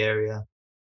Francisco Bay Area.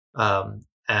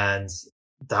 And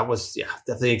that was,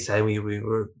 definitely exciting. We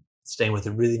were staying with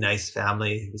a really nice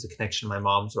family. It was a connection to my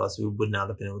mom's, or else we would not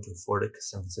have been able to afford it because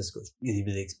San Francisco is really,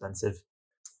 really expensive.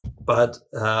 But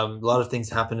a lot of things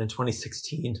happened in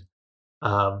 2016.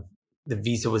 the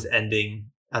visa was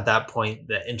ending. At that point,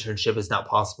 the internship is not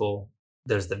possible.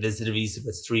 There's the visitor visa,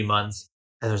 that's 3 months.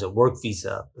 And there's a work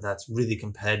visa, but that's really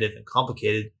competitive and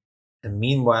complicated. And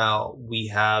meanwhile, we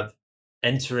have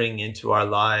entering into our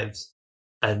lives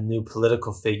a new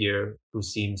political figure who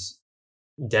seems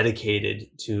dedicated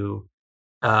to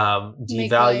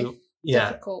Make devalue, life yeah,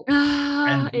 difficult.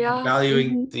 and Yeah.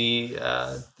 valuing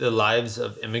Mhm. the lives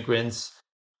of immigrants,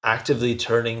 actively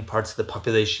turning parts of the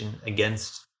population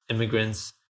against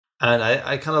immigrants. And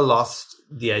I kind of lost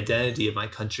the identity of my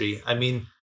country. I mean,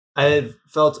 I had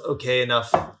felt okay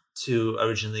enough to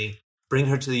originally bring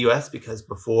her to the US because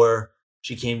before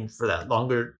she came for that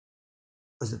longer,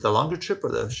 was it the longer trip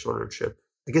or the shorter trip?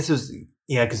 I guess it was,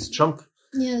 yeah, because Trump,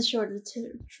 Yeah, shorter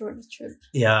trip.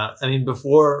 yeah, I mean,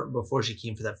 before she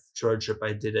came for that short trip,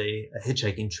 I did a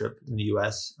hitchhiking trip in the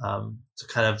U.S. To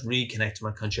kind of reconnect to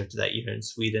my country after that year in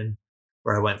Sweden,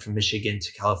 where I went from Michigan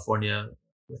to California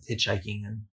with hitchhiking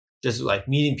and just like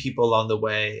meeting people along the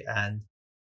way. And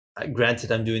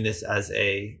granted, I'm doing this as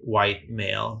a white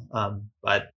male,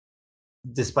 but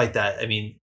despite that, I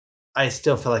mean, I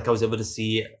still felt like I was able to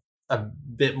see a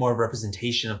bit more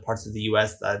representation of parts of the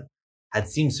US that had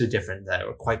seemed so different, that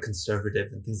were quite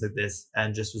conservative and things like this,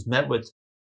 and just was met with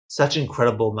such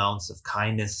incredible amounts of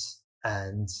kindness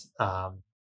and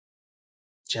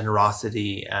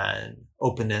generosity and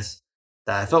openness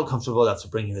that I felt comfortable enough to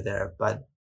bring her there. But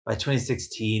by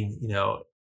 2016,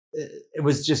 it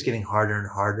was just getting harder and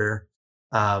harder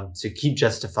to keep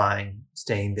justifying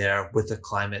staying there with the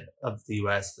climate of the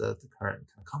US, the current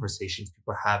kind of conversations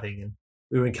people are having. And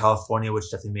we were in California,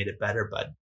 which definitely made it better,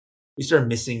 but we started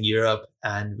missing Europe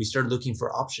and we started looking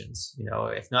for options,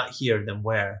 if not here, then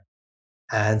where?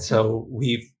 And so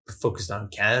we've focused on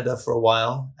Canada for a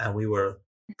while, and we were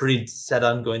pretty set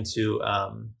on going to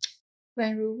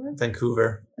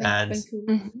Vancouver, and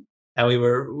Vancouver. Mhm. and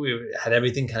we had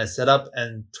everything kind of set up.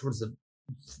 And towards the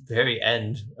very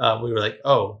end, we were like,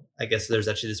 oh, I guess there's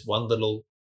actually this one little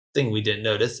thing we didn't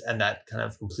notice, and that kind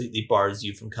of completely bars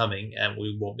you from coming, and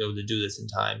we won't be able to do this in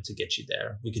time to get you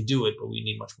there. We could do it, but we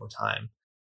need much more time.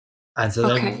 And so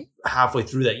then Okay. halfway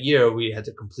through that year, we had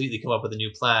to completely come up with a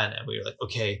new plan. And we were like,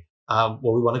 okay, well,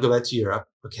 we want to go back to Europe.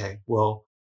 Okay, well,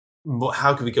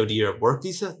 how can we go to Europe? Work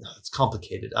visa? No, it's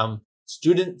complicated.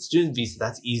 Student visa,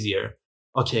 that's easier.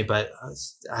 Okay, but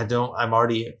I'm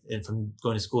already from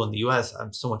going to school in the US,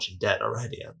 I'm so much in debt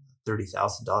already. I'm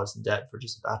 $30,000 in debt for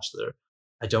just a bachelor.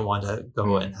 I don't want to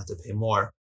go and have to pay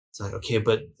more. It's like, okay,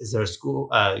 but is there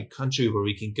a country where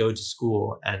we can go to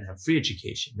school and have free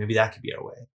education? Maybe that could be our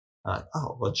way.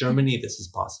 Germany, this is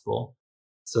possible.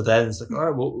 So then it's like, all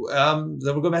right, well,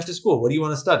 then we'll go back to school. What do you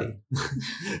want to study?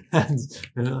 and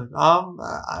like,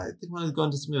 I think I want to go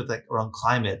into something with like around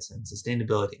climate and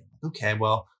sustainability. Okay,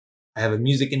 well, I have a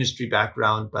music industry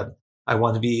background, but I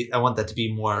want that to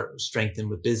be more strengthened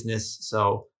with business.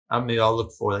 So maybe I'll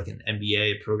look for like an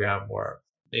MBA program or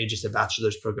maybe just a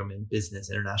bachelor's program in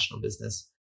business, international business.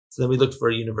 So then we looked for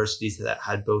universities that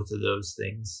had both of those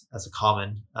things as a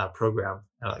common program.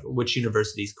 Like, which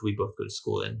universities could we both go to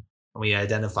school in? And we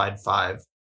identified 5.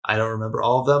 I don't remember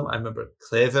all of them. I remember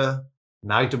Kleve,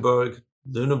 Magdeburg,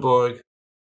 Lüneburg,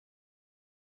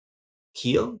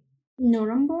 Kiel,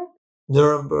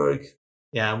 Nuremberg,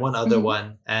 yeah, and one other Mhm.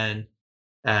 one. And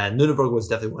Nuremberg was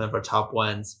definitely one of our top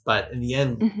ones. But in the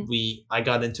end, Mhm. I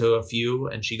got into a few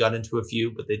and she got into a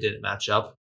few, but they didn't match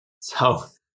up. So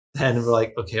then we're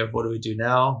like, okay, what do we do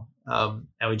now? And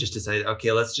we just decided,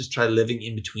 okay, let's just try living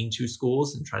in between 2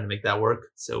 schools and trying to make that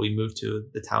work. So we moved to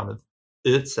the town of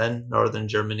Uelzen, northern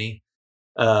Germany.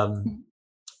 Mhm.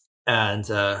 And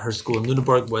her school in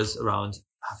Lüneburg was around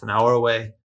half an hour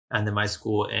away. And then my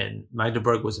school in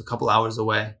Magdeburg was a couple hours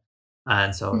away.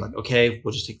 And so like, okay,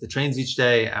 we'll just take the trains each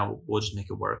day and we'll just make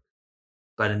it work.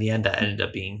 But in the end, that ended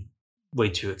up being way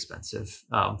too expensive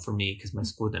for me because my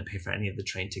school didn't pay for any of the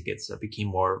train tickets. So it became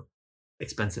more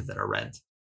expensive than our rent.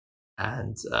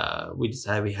 And we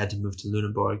decided we had to move to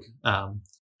Lüneburg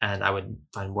and I would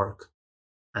find work.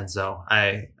 And so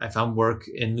I found work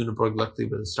in Lüneburg, luckily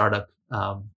with a startup,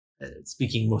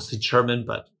 speaking mostly German,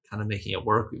 but kind of making it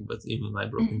work with even my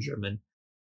broken German.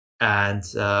 And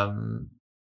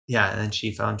and then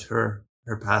she found her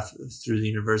path through the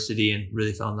university and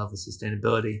really fell in love with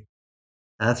sustainability.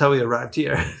 And that's how we arrived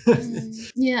here.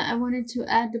 Yeah, I wanted to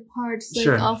add the parts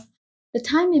Sure. of the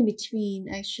time in between.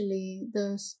 Actually,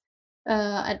 those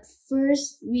at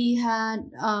first we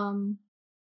had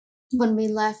when we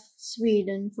left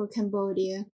Sweden for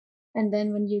Cambodia, and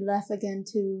then when you left again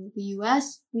to the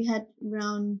US, we had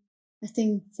around, I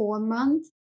think, 4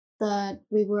 months that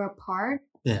we were apart.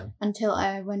 Yeah. Until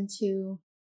I went to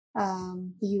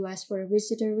the US for a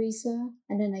visitor visa,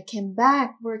 and then I came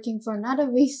back working for another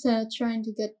visa, trying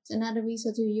to get another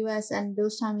visa to the US, and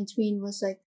those time in between was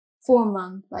like 4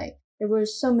 months. Like there were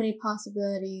so many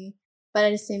possibilities, but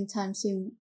at the same time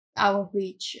seemed out of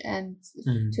reach and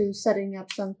to setting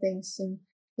up some things. And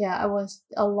yeah, it was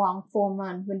a long 4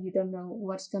 months when you don't know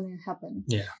what's gonna happen.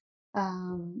 Yeah.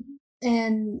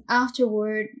 And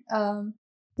afterward, the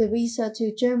visa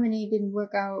to Germany didn't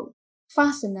work out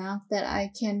fast enough that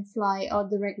I can fly out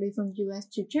directly from US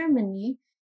to Germany.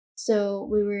 So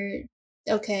we were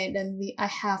okay. Then I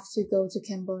have to go to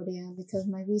Cambodia because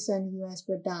my visa in the US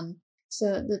were done.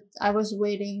 So I was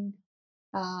waiting,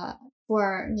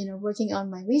 for working on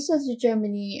my visa to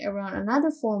Germany around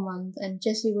another 4 months, and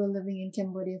Jesse was living in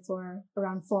Cambodia for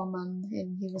around 4 months,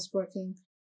 and he was working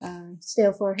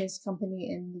still for his company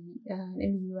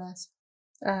in the US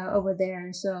over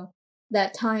there. So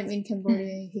that time in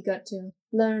Cambodia, he got to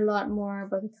learn a lot more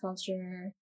about the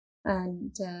culture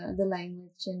and the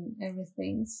language and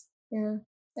everything. Yeah,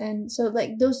 and so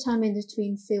like those time in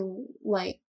between feel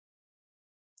like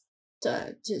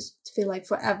just feel like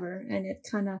forever, and it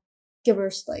kind of give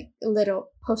us like a little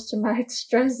post-traumatic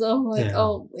stress of like,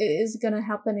 oh, it is gonna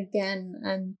happen again,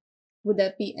 and would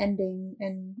that be ending?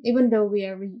 And even though we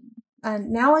are and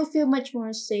now I feel much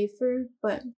more safer,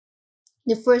 but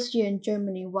the first year in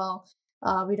Germany, well,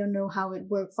 we don't know how it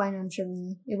worked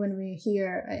financially. When we're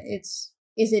here, is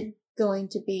it going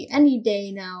to be any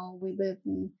day now? We will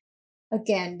be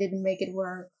again, didn't make it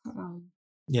work.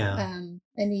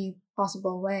 Any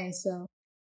possible way. So,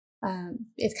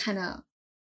 it kind of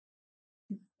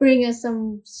bring us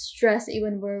some stress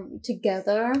even we're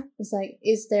together. It's like,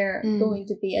 is there going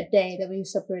to be a day that we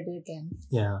separated again?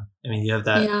 Yeah. I mean, you have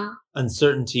that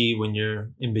uncertainty when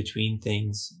you're in between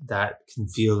things that can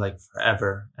feel like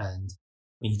forever. And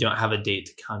when you don't have a date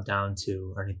to count down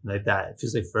to or anything like that, it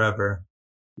feels like forever.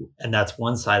 And that's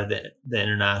one side of the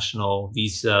international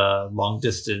visa, long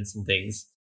distance and things.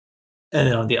 And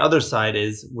then on the other side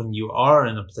is when you are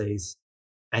in a place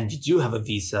and you do have a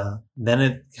visa, then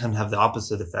it can have the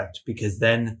opposite effect, because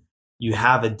then you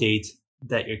have a date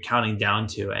that you're counting down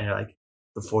to, and you're like,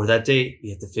 before that date, we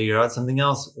have to figure out something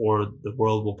else, or the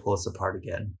world will pull us apart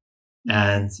again.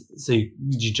 And so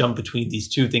you jump between these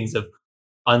two things of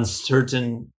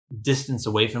uncertain distance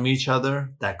away from each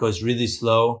other that goes really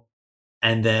slow,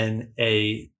 and then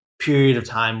a period of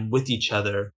time with each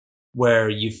other where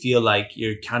you feel like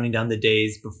you're counting down the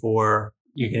days before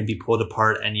you're going to be pulled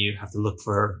apart, and you have to look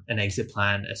for an exit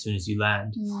plan as soon as you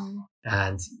land.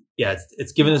 And yeah,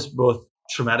 it's given us both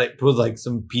like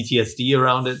some PTSD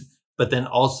around it, but then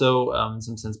also in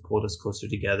some sense pulled us closer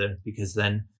together, because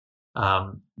then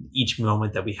each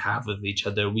moment that we have with each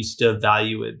other, we still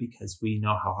value it because we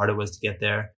know how hard it was to get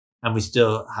there, and we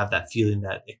still have that feeling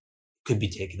that it could be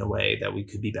taken away, that we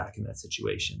could be back in that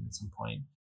situation at some point,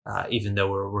 even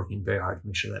though we're working very hard to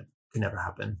make sure that could never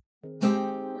happen.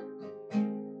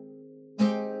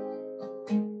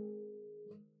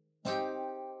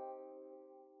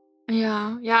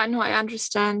 Yeah, no, I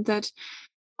understand that.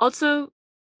 Also,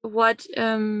 what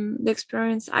the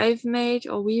experience I've made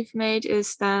or we've made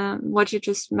is that what you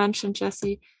just mentioned,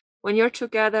 Jesse, when you're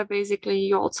together, basically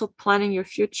you're also planning your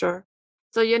future.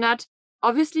 So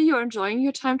obviously you're enjoying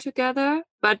your time together,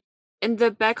 but in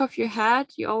the back of your head,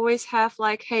 you always have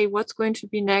like, hey, what's going to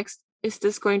be next? Is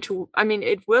this going to, I mean,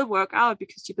 it will work out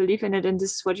because you believe in it. And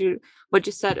this is what you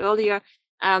said earlier.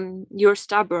 You're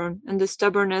stubborn, and the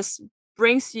stubbornness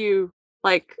brings you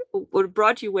like what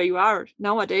brought you where you are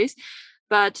nowadays.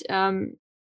 But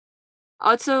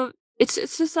also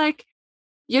it's just like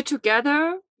you're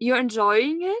together, you're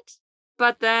enjoying it,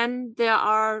 but then there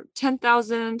are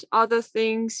 10,000 other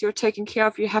things you're taking care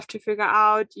of, you have to figure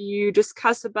out, you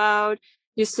discuss about,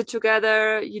 you sit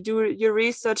together, you do your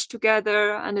research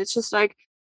together, and it's just like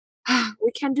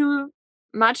we can do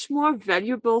much more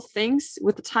valuable things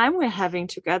with the time we're having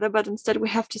together, but instead we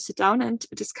have to sit down and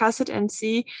discuss it and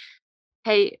see,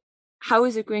 hey, how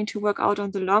is it going to work out on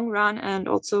the long run? And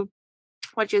also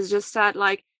what you just said,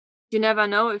 like, you never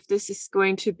know if this is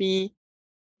going to be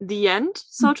the end,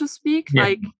 so to speak.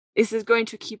 Like, is it going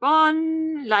to keep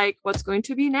on? Like, what's going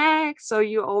to be next? So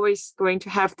you're always going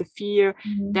to have the fear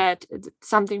that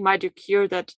something might occur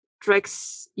that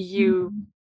drags you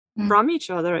from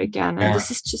each other again. And this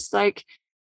is just like,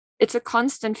 it's a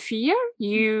constant fear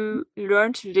you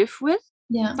learn to live with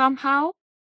somehow.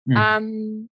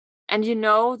 And you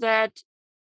know that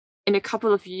in a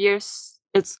couple of years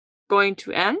it's going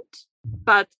to end,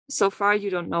 but so far you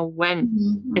don't know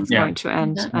when it's going to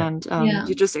end, and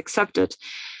you just accept it.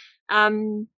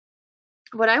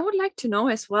 What I would like to know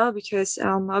as well, because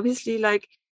obviously, like,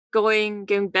 going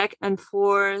back and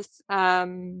forth,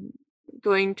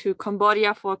 going to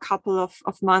Cambodia for a couple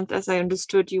of months. As I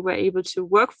understood, you were able to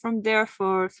work from there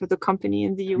for the company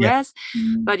in the US,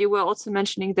 but you were also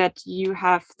mentioning that you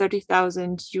have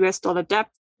 $30,000 debt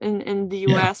in the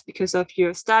US because of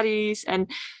your studies,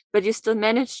 but you still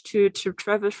managed to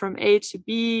travel from A to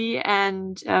B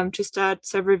and to start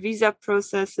several visa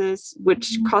processes,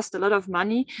 which cost a lot of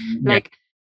money. Like,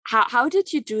 how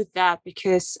did you do that?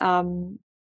 Because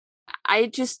I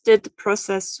just did the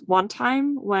process one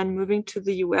time when moving to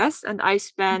the US, and I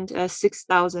spent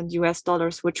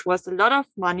 $6,000, which was a lot of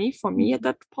money for me at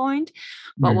that point.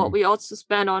 But what we also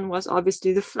spent on was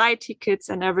obviously the flight tickets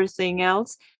and everything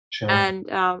else. Sure. And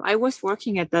I was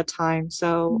working at that time,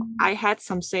 so I had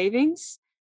some savings,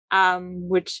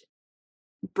 which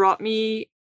brought me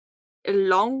a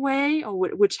long way, or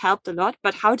which helped a lot.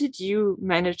 But how did you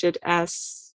manage it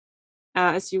as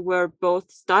you were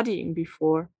both studying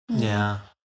before? Yeah.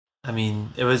 I mean,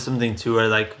 it was something too where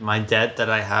like my debt that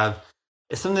I have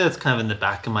is something that's kind of in the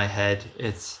back of my head.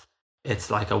 It's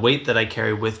like a weight that I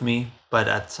carry with me, but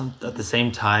at the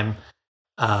same time,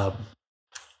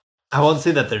 I won't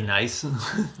say that they're nice,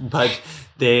 but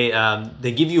they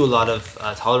give you a lot of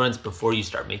tolerance before you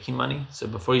start making money. So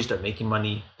before you start making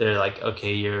money, they're like,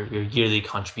 okay, your yearly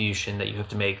contribution that you have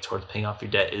to make towards paying off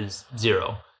your debt is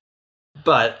 0.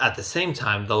 But at the same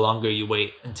time, the longer you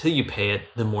wait until you pay it,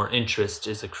 the more interest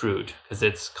is accrued, because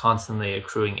it's constantly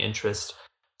accruing interest.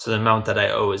 So the amount that I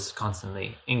owe is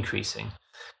constantly increasing.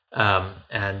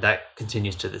 And that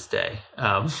continues to this day.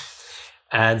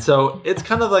 And so it's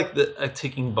kind of like a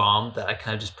ticking bomb that I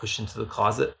kind of just push into the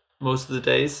closet most of the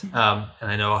days. And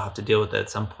I know I'll have to deal with it at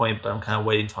some point, but I'm kind of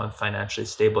waiting until I'm financially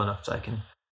stable enough so I can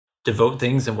devote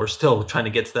things. And we're still trying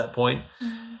to get to that point.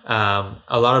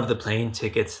 A lot of the plane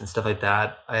tickets and stuff like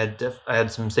that, I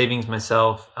had some savings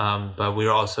myself, but we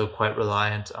were also quite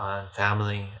reliant on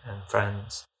family and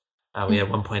friends. We at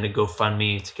one point a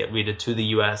GoFundMe to get Rita to the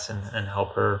US and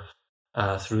help her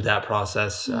through that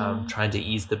process, trying to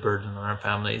ease the burden on our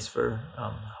families for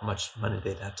how much money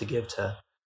they'd have to give to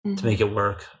make it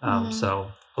work.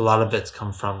 So a lot of it's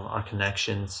come from our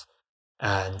connections.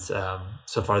 And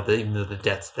so far, even though the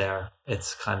debt's there,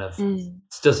 it's kind of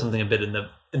still something a bit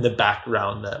in the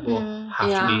background that will have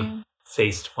to be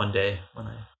faced one day when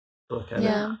I look at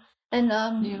it.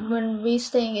 And when we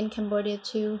staying in Cambodia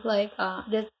too, like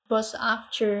that was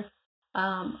after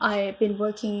I've been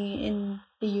working in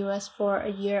the US for a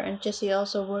year, and Jessie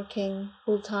also working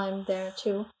full time there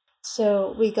too.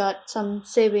 So we got some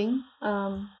saving,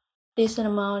 decent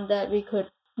amount that we could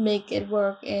make it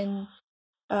work in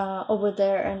over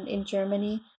there and in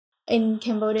Germany. In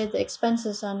Cambodia, the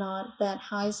expenses are not that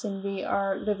high since we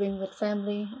are living with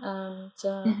family, and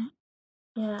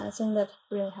I think that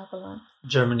really helped a lot.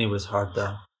 Germany was hard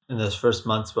though. In those first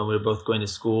months when we were both going to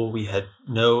school, we had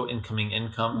no incoming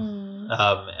income,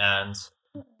 and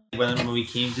when we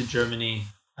came to Germany,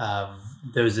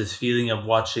 there was this feeling of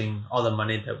watching all the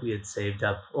money that we had saved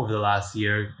up over the last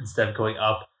year, instead of going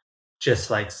up, just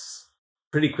like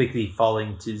pretty quickly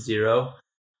falling to 0.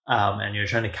 And you're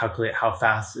trying to calculate how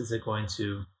fast is it going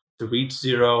to reach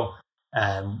 0,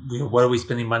 and what are we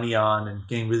spending money on, and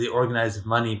getting really organized with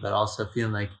money, but also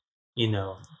feeling like,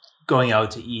 going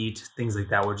out to eat, things like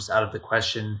that were just out of the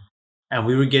question. And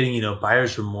we were getting,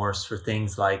 buyer's remorse for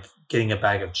things like getting a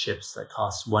bag of chips that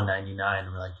cost $1.99.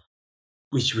 And we're like,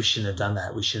 we shouldn't have done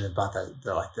that. We shouldn't have bought that.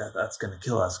 They're like, that's going to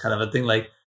kill us, kind of a thing.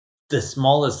 Like the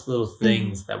smallest little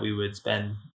things that we would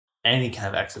spend any kind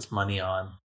of excess money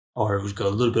on, or it would go a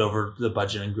little bit over the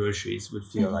budget on groceries, would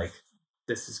feel like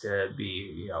this is going to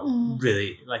be,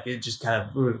 really, like it just kind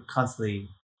of, we were constantly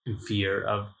in fear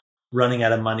of running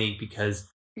out of money, because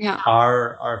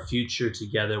our future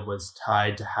together was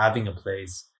tied to having a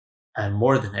place. And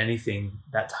more than anything,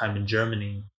 that time in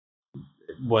Germany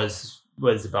was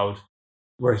about,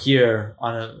 we're here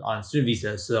on student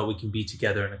visa so that we can be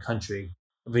together in a country.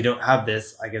 If we don't have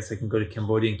this, I guess I can go to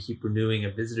Cambodia and keep renewing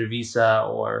a visitor visa,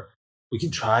 or we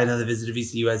can try another visitor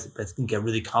visa US, but it's going to get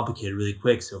really complicated really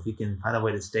quick. So if we can find a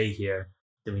way to stay here,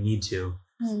 then we need to.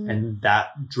 And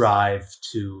that drive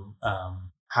to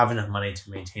have enough money to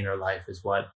maintain our life is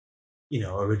what,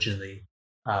 originally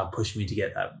pushed me to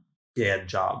get a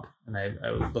job. And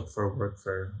I would look for work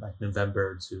for like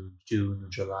November to June or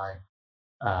July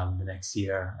the next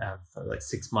year, for like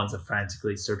 6 months of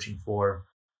frantically searching for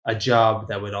a job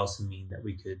that would also mean that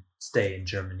we could stay in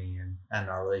Germany and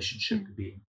our relationship could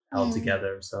be held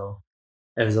together. So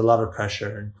it was a lot of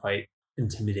pressure and quite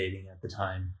intimidating at the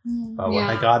time. But when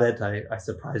I got it, I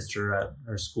surprised her at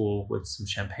her school with some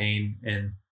champagne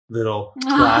in little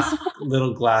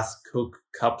glass Coke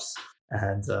cups,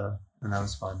 and that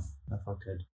was fun. That felt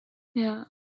good. Yeah.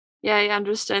 Yeah, I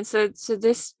understand. So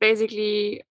this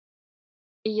basically,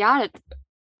 yeah,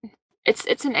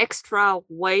 it's an extra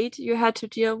weight you had to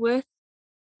deal with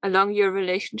along your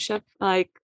relationship.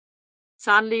 Like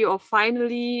suddenly or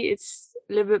finally, it's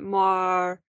a little bit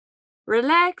more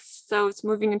relaxed, so it's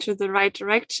moving into the right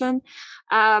direction.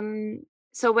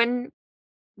 So when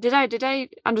did I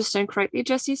understand correctly,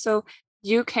 Jesse? So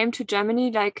you came to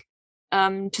Germany like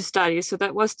to study. So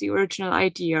that was the original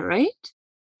idea, right?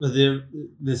 But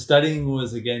the studying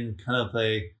was again kind of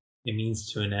like a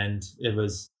means to an end. It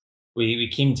was we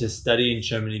came to study in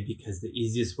Germany because the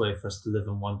easiest way for us to live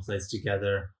in one place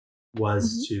together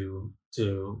was to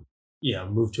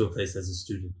move to a place as a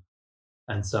student.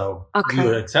 And so we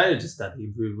were excited to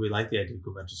study. We liked the idea of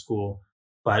go back to school,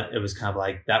 but it was kind of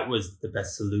like that was the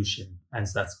best solution, and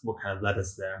so that's what kind of led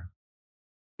us there.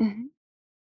 Mm-hmm.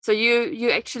 So you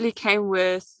actually came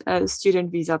with a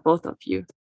student visa, both of you,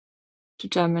 to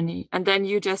Germany, and then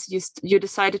you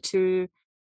decided to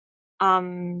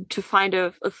find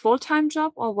a full-time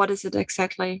job, or what is it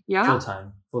exactly? Yeah,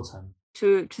 full time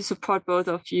to support both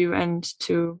of you and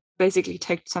to basically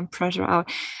take some pressure out.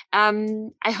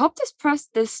 I hope this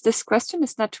question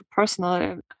is not too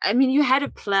personal. I mean, you had a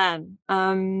plan.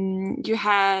 You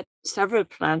had several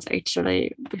plans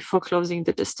actually before closing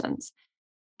the distance,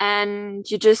 and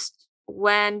you just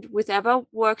went whatever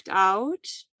worked out.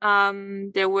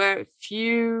 There were a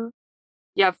few,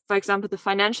 for example, the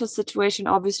financial situation,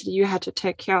 obviously you had to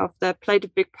take care of that, played a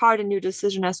big part in your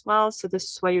decision as well. So this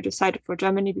is why you decided for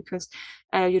Germany, because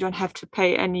you don't have to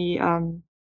pay any,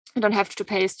 you don't have to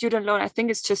pay a student loan. I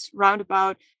think it's just around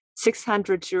about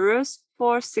 600 euros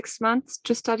for 6 months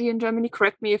to study in Germany.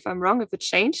 Correct me if I'm wrong, if it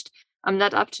changed. I'm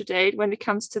not up to date when it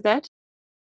comes to that.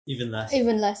 Even less.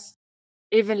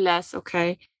 Even less,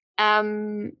 okay.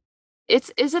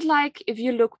 Is it like, if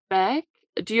you look back,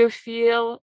 do you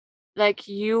feel like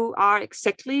you are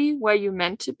exactly where you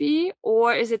meant to be,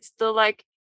 or is it still like,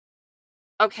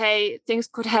 okay, things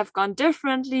could have gone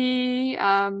differently?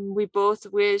 We both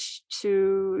wish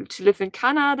to live in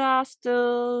Canada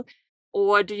still,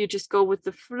 or do you just go with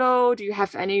the flow? Do you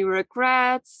have any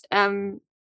regrets? And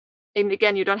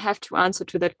again, you don't have to answer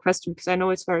to that question because I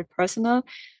know it's very personal,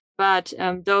 but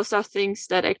those are things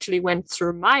that actually went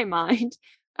through my mind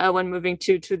when moving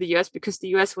to the US, because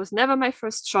the US was never my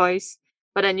first choice.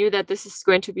 But I knew that this is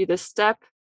going to be the step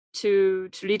to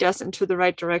lead us into the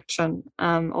right direction.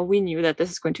 Or we knew that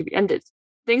this is going to be, and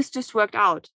things just worked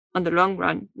out on the long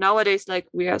run. Nowadays, like,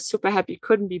 we are super happy,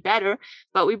 couldn't be better,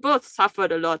 but we both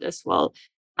suffered a lot as well.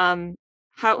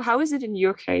 How is it in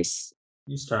your case?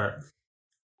 You start.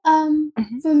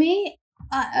 For me,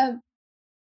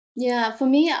 for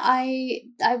me, I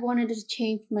wanted to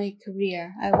change my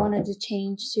career. I wanted to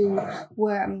change to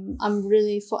where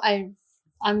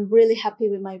I'm really happy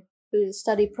with my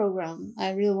study program. I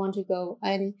really want to go.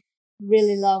 I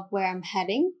really love where I'm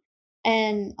heading,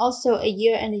 and also a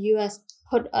year in the US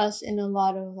put us in a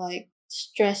lot of like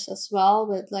stress as well,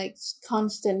 with like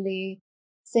constantly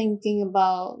thinking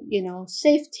about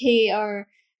safety, or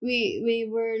we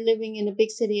were living in a big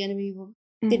city and we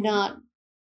did not.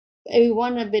 We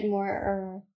want a bit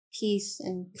more peace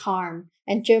and calm,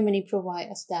 and Germany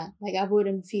provide us that. Like, I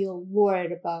wouldn't feel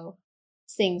worried about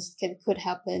things could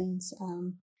happen.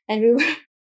 And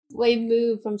we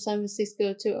moved from San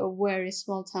Francisco to a very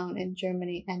small town in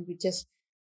Germany, and we just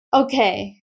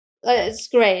it's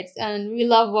great, and we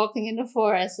love walking in the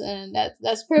forest, and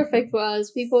that's perfect for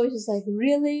us. People are just like,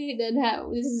 really? Then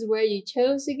this is where you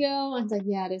chose to go? And it's like,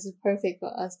 yeah, this is perfect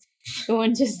for us. We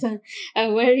want just a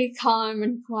very calm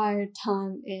and quiet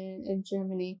time in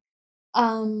Germany.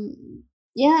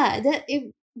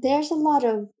 There's a lot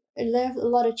of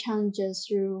challenges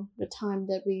through the time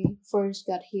that we first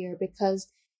got here, because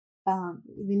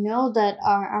we know that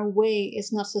our way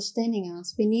is not sustaining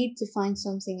us. We need to find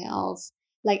something else.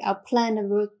 Like, our plan of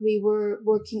work we were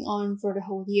working on for the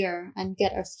whole year and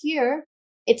get us here,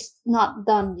 it's not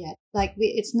done yet. Like,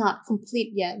 it's not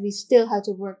complete yet. We still have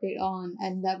to work it on,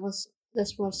 and that was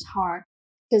hard,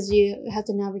 because you have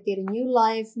to navigate a new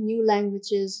life, new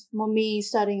languages. Me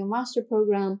studying a master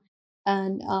program,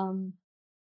 and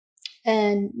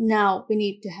now we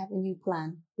need to have a new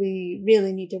plan. We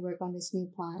really need to work on this new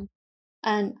plan,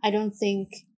 and I don't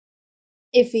think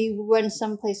if we went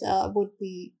someplace else would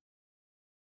be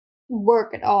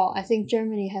work at all. I think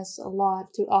Germany has a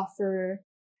lot to offer,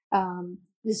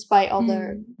 despite all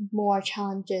the more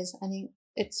challenges. I think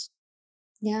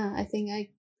I think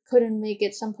I couldn't make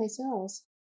it someplace else.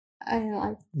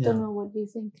 I don't know what you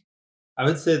think. I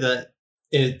would say that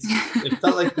it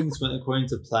felt like things went according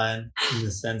to plan, in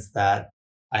the sense that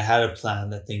I had a plan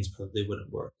that things probably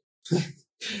wouldn't work.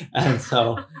 And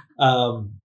so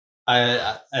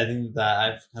I think that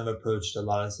I've kind of approached a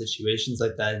lot of situations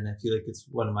like that, and I feel like it's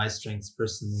one of my strengths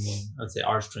personally, and I would say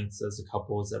our strengths as a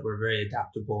couple is that we're very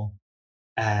adaptable.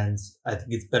 And I think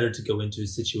it's better to go into a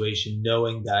situation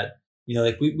knowing that,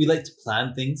 like we like to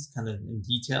plan things kind of in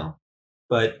detail,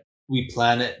 but we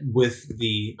plan it with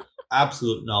the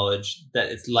absolute knowledge that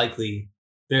it's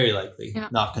very likely,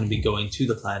 not going to be going to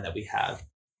the plan that we have.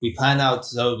 We plan out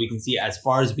so we can see as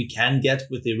far as we can get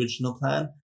with the original plan,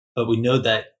 but we know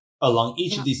that along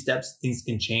each of these steps, things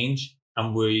can change,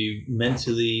 and we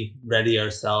mentally ready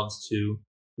ourselves to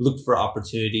look for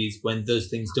opportunities when those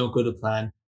things don't go to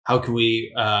plan. How can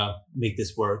we make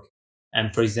this work?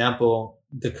 And for example,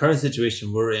 the current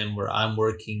situation we're in, where I'm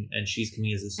working and she's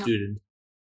coming as a student,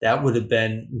 that would have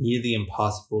been nearly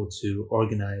impossible to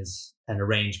organize and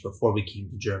arrange before we came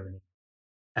to Germany.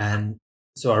 And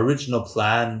so our original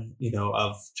plan,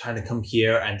 of trying to come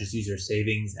here and just use our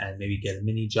savings and maybe get a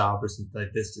mini job or something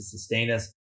like this to sustain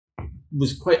us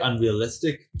was quite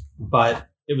unrealistic, but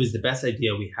it was the best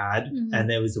idea we had. Mm-hmm. And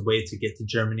there was a way to get to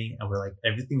Germany. And we're like,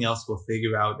 everything else we'll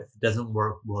figure out. If it doesn't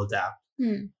work, we'll adapt.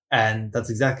 Mm. And that's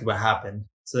exactly what happened.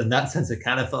 So in that sense, it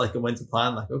kind of felt like it went to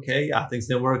plan. Like, okay, things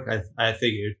didn't work. I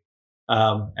figured.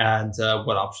 And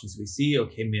what options do we see?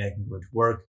 Okay, maybe I can go to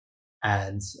work.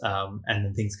 And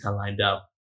then things kind of lined up.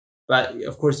 But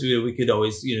of course, we could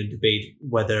always, debate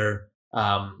whether,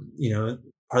 part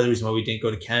of the reason why we didn't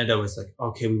go to Canada was like,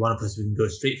 okay, we want a place we can go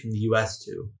straight from the US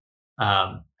to.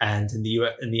 And in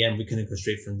the end, we couldn't go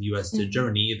straight from the US to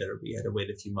Germany either. We had to wait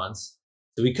a few months.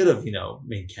 So we could have,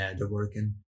 made Canada work,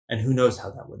 and who knows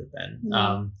how that would have been.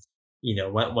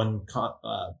 One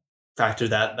factor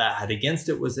that had against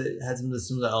it was it had some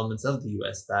of the elements of the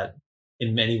US that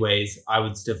in many ways I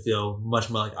would still feel much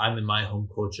more like I'm in my home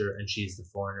culture and she's the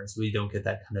foreigner. So we don't get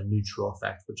that kind of neutral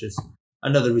effect, which is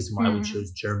another reason why we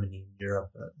chose Germany and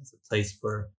Europe as a place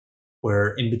where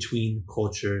we're in between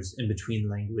cultures, in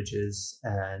between languages,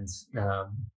 and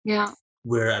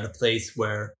we're at a place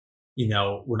where,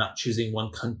 we're not choosing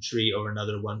one country over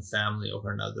another, one family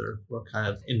over another. We're kind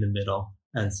of in the middle.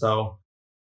 And so,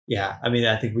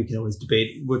 I think we can always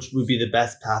debate which would be the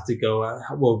best path to go,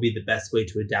 what would be the best way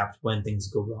to adapt when things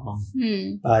go wrong.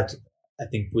 But I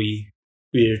think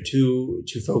we're too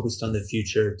focused on the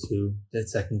future to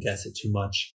second guess it too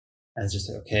much. And it's just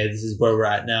like, okay, this is where we're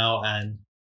at now. And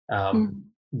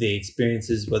the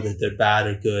experiences, whether they're bad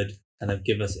or good, kind of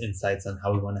give us insights on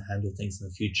how we want to handle things in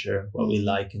the future, what we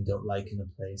like and don't like in a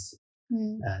place.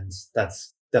 And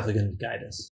that's definitely going to guide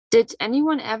us. Did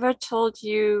anyone ever told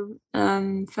you,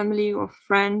 family or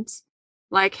friends,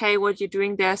 like, hey, what you're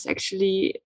doing there is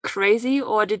actually crazy?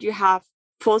 Or did you have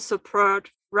full support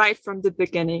right from the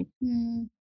beginning?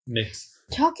 Mix.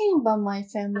 Talking about my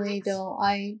family, though,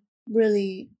 I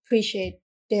really appreciate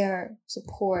their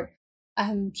support.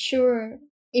 I'm sure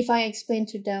if I explain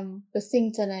to them the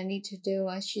things that I need to do,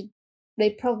 they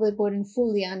probably wouldn't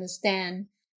fully understand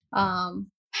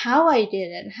how I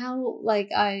did it, how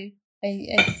I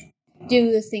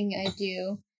do the thing I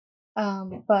do.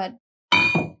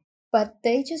 But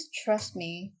they just trust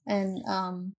me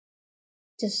and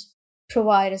just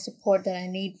provide the support that I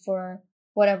need for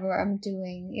whatever I'm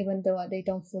doing, even though they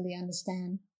don't fully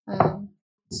understand.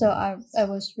 So I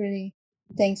was really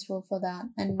thankful for that.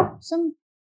 And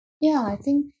I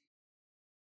think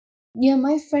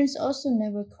my friends also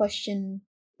never questioned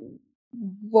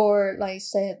or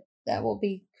said that will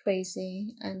be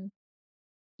crazy. And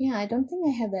I don't think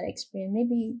I have that experience.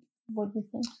 Maybe what do you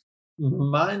think?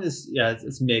 Mine is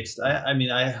it's mixed. I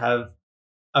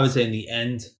would say in the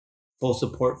end, full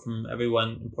support from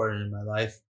everyone important in my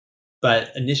life. But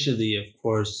initially, of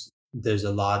course, there's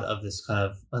a lot of this kind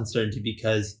of uncertainty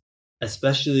because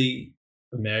especially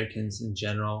Americans in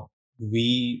general,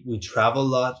 we travel a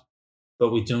lot,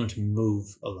 but we don't move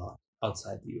a lot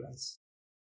outside the US.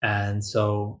 And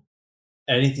so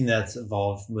anything that's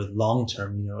involved with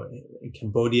long-term, in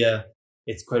Cambodia,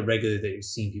 it's quite regular that you're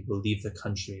seeing people leave the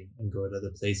country and go to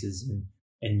other places. And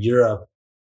in Europe,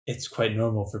 it's quite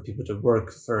normal for people to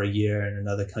work for a year in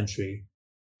another country.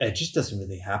 It just doesn't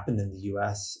really happen in the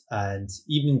US. And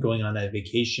even going on a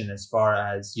vacation as far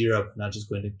as Europe, not just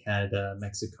going to Canada,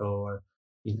 Mexico, or,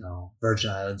 Virgin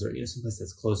Islands, or, someplace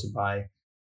that's closer by,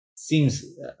 seems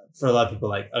for a lot of people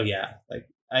like, oh yeah, like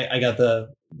I got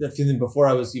the feeling before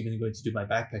I was even going to do my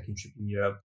backpacking trip in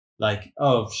Europe, like,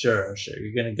 oh, sure.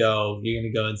 You're going to go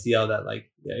and see all that.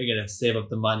 Like, you're going to save up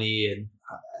the money and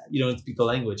you don't speak the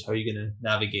language. How are you going to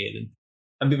navigate?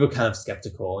 And people are kind of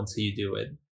skeptical until you do it.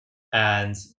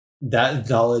 And that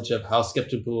knowledge of how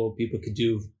skeptical people could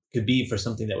do could be for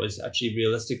something that was actually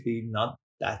realistically not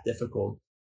that difficult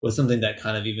was something that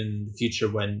kind of even in the future,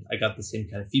 when I got the same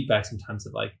kind of feedback sometimes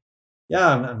of like, yeah,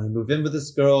 I'm going to move in with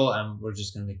this girl and we're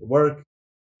just going to make it work.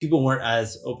 People weren't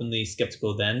as openly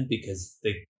skeptical then because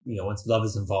they, once love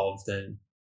is involved, then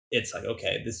it's like,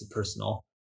 okay, this is personal.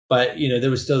 But, there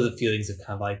was still the feelings of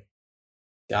kind of like,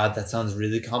 God, that sounds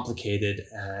really complicated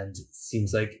and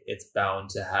seems like it's bound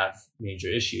to have major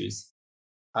issues.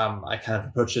 I kind of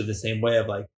approached it the same way of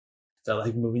like, felt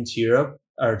like moving to Europe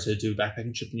or to do a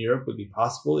backpacking trip in Europe would be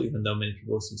possible, even though many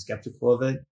people seem skeptical of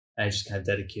it. And I just kind of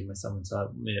dedicated myself until I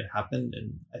made it happen.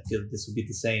 And I feel that this would be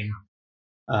the same.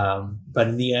 But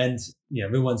in the end,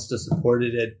 everyone still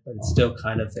supported it, but it's still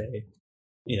kind of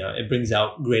it brings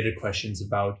out greater questions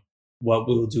about what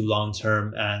we will do long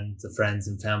term. And the friends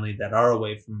and family that are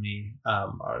away from me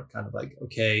are kind of like,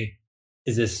 okay,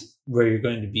 is this where you're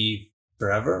going to be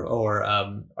forever? Or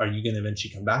are you going to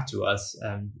eventually come back to us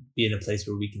and be in a place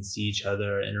where we can see each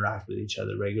other, interact with each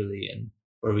other regularly, and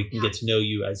where we can get to know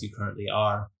you as you currently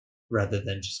are, rather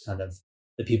than just kind of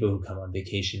the people who come on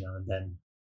vacation now and then.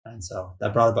 And so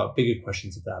that brought about bigger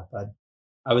questions of that. But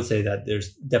I would say that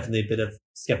there's definitely a bit of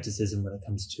skepticism when it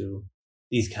comes to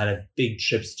these kind of big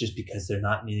trips, just because they're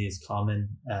not nearly as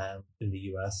common in the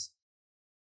US.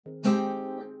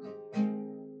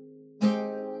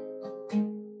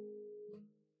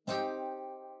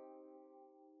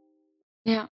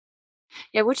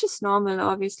 Yeah, which is normal,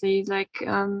 obviously. Like,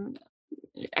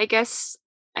 I guess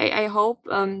I hope.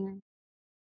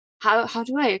 How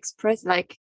do I express,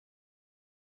 like,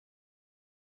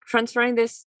 transferring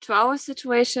this to our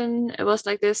situation? It was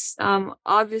like this.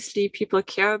 Obviously, people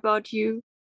care about you.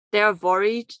 They are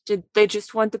worried. They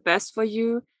just want the best for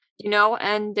you,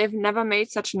 and they've never made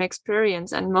such an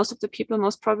experience. And most of the people,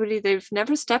 most probably, they've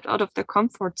never stepped out of their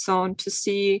comfort zone to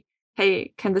see,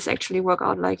 hey, can this actually work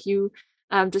out? Like you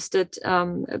just did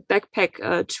a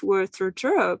backpack tour through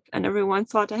Europe, and everyone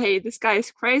thought, hey, this guy is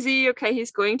crazy. Okay,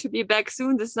 he's going to be back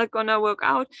soon. This is not going to work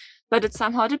out. But it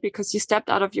somehow did, because you stepped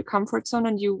out of your comfort zone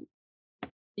and you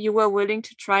were willing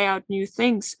to try out new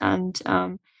things and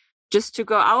just to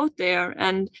go out there.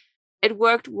 And it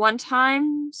worked one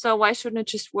time, so why shouldn't it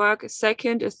just work a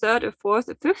second, a third, a fourth,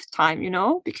 a fifth time,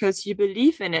 because you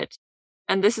believe in it.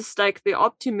 And this is like the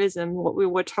optimism, what we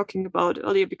were talking about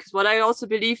earlier, because what I also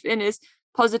believe in is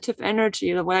positive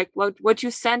energy. Like what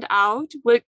you send out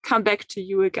will come back to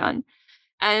you again.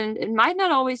 And it might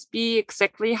not always be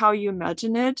exactly how you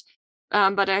imagine it,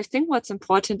 but I think what's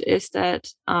important is that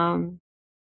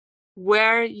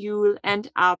where you'll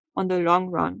end up on the long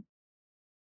run.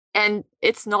 And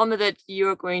it's normal that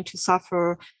you're going to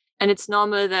suffer. And it's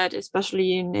normal that,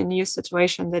 especially in your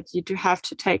situation, that you do have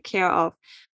to take care of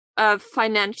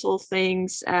financial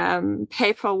things,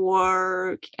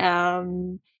 paperwork.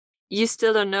 You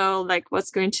still don't know like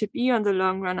what's going to be on the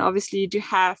long run. Obviously, you do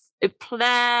have a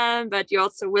plan, but you're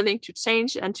also willing to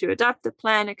change and to adapt the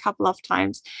plan a couple of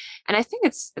times. And I think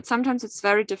it's sometimes it's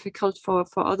very difficult for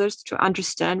others to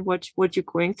understand what you're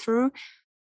going through,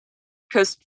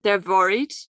 because they're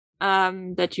worried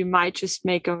that you might just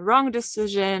make a wrong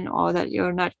decision, or that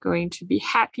you're not going to be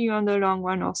happy on the long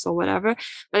run, or so whatever.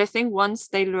 But I think once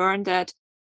they learn that,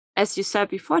 as you said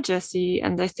before, Jesse,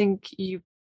 and I think you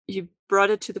brought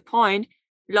it to the point,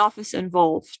 love is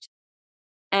involved.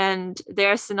 And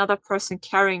there's another person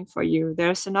caring for you.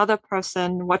 There's another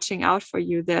person watching out for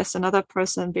you. There's another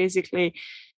person basically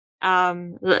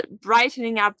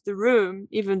brightening up the room,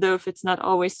 even though if it's not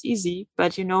always easy,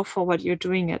 but for what you're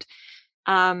doing it.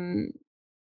 In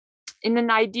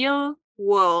an ideal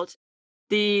world,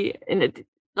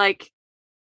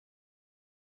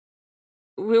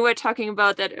 we were talking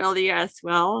about that earlier as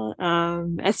well,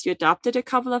 as you adopted a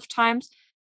couple of times,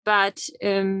 but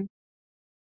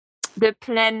the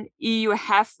plan E you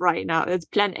have right now, it's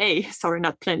plan A, sorry,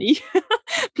 not plan E.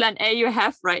 Plan A you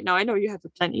have right now. I know you have a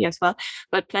plan E as well,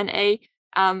 but plan A,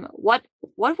 what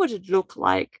would it look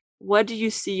like? Where do you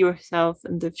see yourself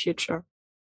in the future?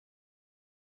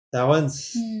 That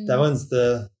one's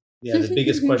the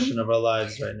biggest question of our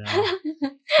lives right now,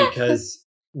 because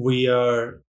we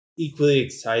are equally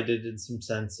excited in some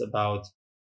sense about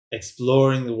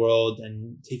exploring the world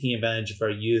and taking advantage of our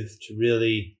youth to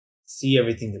really see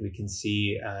everything that we can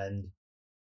see. And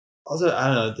also, I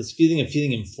don't know, this feeling of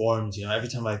feeling informed, every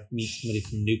time I meet somebody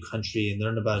from a new country and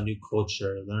learn about a new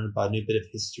culture, learn about a new bit of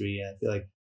history, I feel like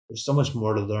there's so much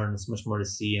more to learn, so much more to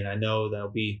see. And I know that'll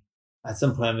be, at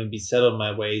some point, I'm going to be settled in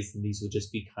my ways, and these will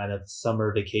just be kind of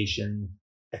summer vacation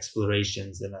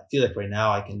explorations. And I feel like right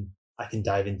now I can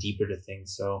dive in deeper to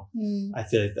things. So I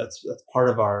feel like that's part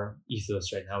of our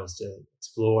ethos right now, is to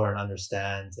explore and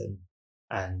understand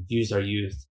and use our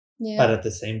youth But at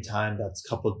the same time, that's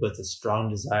coupled with a strong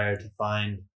desire to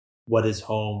find what is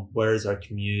home, where is our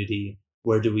community,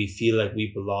 where do we feel like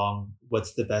we belong,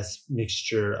 what's the best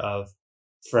mixture of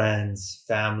friends,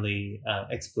 family,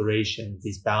 exploration,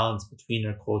 these balance between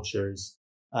our cultures,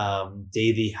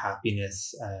 daily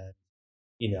happiness,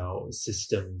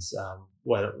 systems,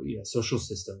 social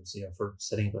systems, for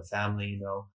setting up a family,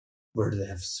 where do they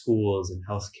have schools and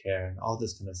healthcare and all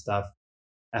this kind of stuff.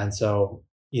 And so,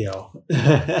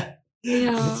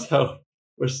 so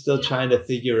we're still trying to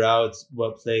figure out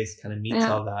what place kind of meets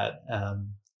all that.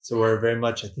 So we're very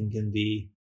much, I think, in the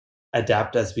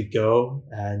adapt as we go.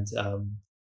 And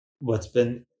what's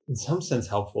been in some sense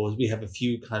helpful is we have a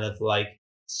few kind of like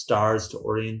stars to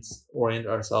orient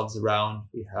ourselves around.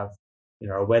 We have,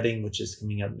 our wedding, which is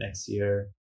coming up next year.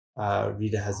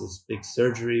 Rita has this big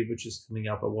surgery, which is coming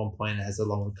up at one point. It has a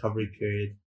long recovery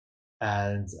period.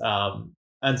 And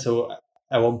so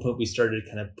at one point we started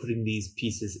kind of putting these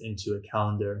pieces into a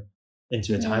calendar,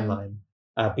 into a timeline,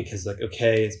 because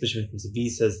okay, especially when it comes to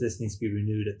visas, this needs to be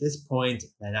renewed at this point.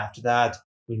 And after that,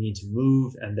 we need to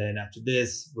move. And then after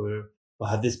this, we'll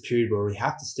have this period where we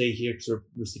have to stay here because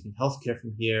we're seeking healthcare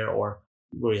from here, or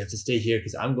where we have to stay here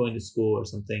because I'm going to school or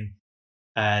something.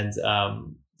 And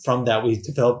from that, we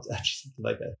developed actually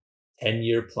like a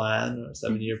 10-year plan or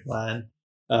 7-year plan,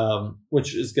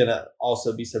 which is going to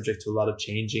also be subject to a lot of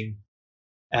changing.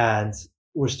 And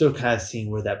we're still kind of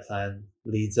seeing where that plan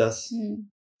leads us.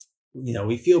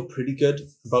 We feel pretty good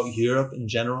about Europe in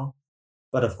general,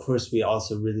 but of course we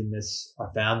also really miss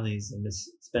our families and miss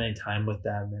spending time with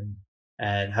them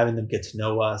and having them get to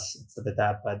know us and stuff like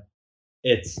that. But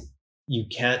you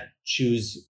can't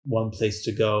choose one place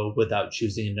to go without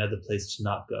choosing another place to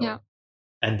not go. Yeah.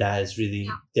 And that is really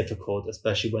difficult,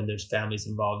 especially when there's families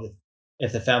involved.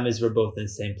 If the families were both in the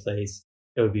same place,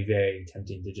 it would be very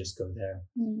tempting to just go there.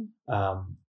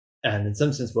 And in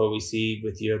some sense, what we see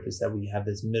with Europe is that we have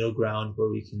this middle ground where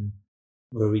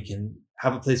we can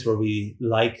have a place where we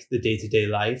like the day-to-day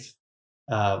life.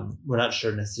 We're not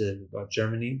sure necessarily about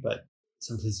Germany, but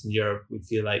someplace in Europe, we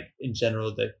feel like in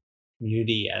general, the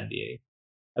community and the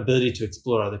ability to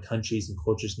explore other countries and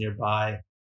cultures nearby,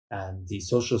 and the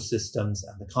social systems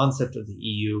and the concept of the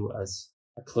EU as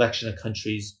a collection of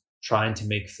countries trying to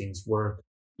make things work,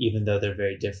 even though they're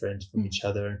very different from each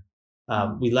other.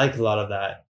 We like a lot of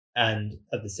that. And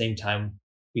at the same time,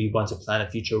 we want to plan a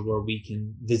future where we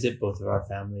can visit both of our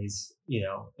families,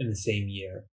 in the same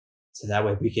year. So that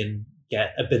way we can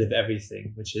get a bit of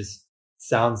everything, which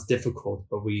sounds difficult,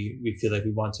 but we feel like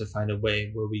we want to find a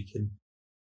way where we can,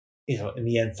 in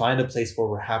the end, find a place where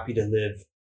we're happy to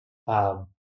live,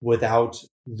 without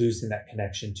losing that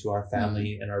connection to our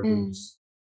family and our roots,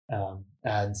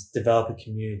 and develop a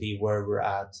community where we're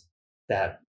at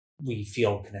that we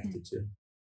feel connected to.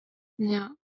 Yeah.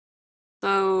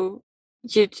 So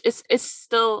it's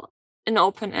still an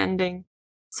open ending,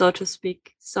 so to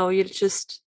speak. So you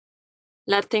just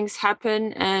let things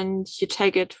happen and you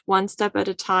take it one step at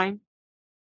a time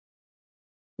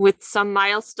with some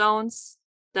milestones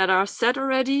that are set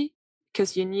already,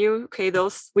 because you knew, okay,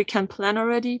 those we can plan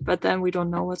already, but then we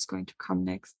don't know what's going to come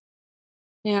next.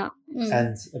 Yeah.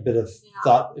 And a bit of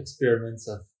thought experiments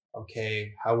of,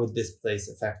 okay, how would this place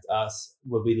affect us?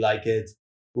 Would we like it?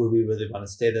 Would we really want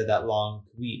to stay there that long?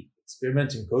 Could we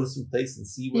experiment and go to some place and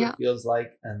see what it feels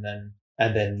like? And then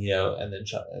if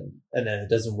it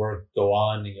doesn't work, go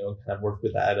on, kind of work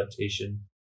with the adaptation.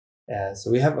 So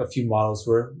we have a few models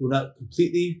where we're not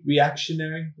completely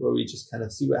reactionary, where we just kind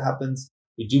of see what happens.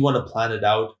 We do want to plan it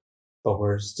out, but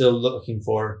we're still looking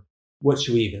for what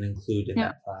should we even include in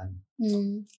that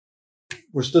plan.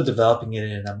 We're still developing it,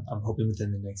 and I'm hoping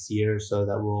within the next year or so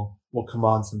that we'll come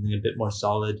on something a bit more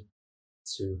solid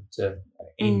to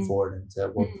aim for and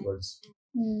to work towards.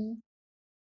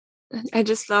 I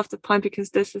just love the point, because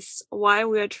this is why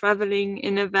we are traveling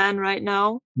in a van right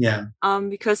now. Yeah.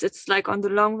 Because it's like on the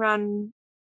long run,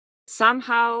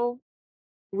 somehow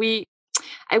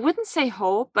I wouldn't say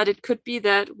hope, but it could be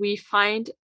that we find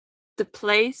the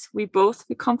place we both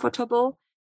feel comfortable,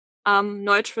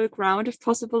 neutral ground if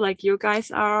possible, like you guys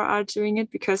are doing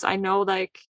it, because I know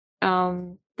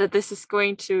that this is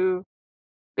going to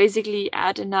basically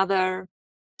add another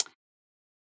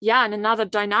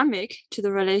dynamic to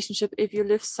the relationship if you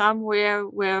live somewhere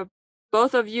where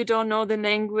both of you don't know the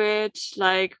language,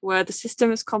 like where the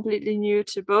system is completely new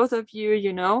to both of you,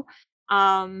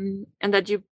 and that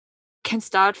you can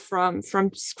start from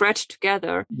scratch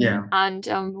together. Yeah.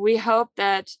 And we hope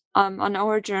that on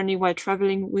our journey while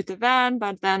traveling with the van,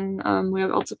 but then we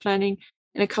are also planning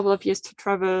in a couple of years to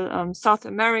travel South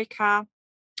America,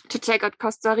 to check out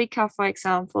Costa Rica, for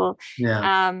example.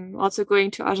 Yeah. Also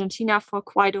going to Argentina for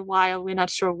quite a while. We're not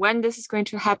sure when this is going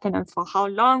to happen and for how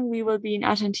long we will be in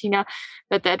Argentina,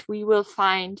 but that we will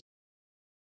find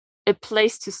a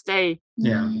place to stay.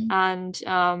 Yeah. And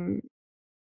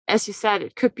as you said,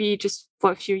 it could be just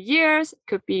for a few years. It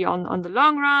could be on the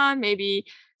long run. Maybe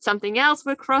something else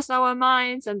will cross our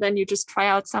minds, and then you just try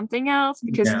out something else,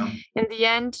 because in the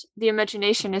end, the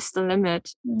imagination is the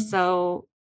limit. So,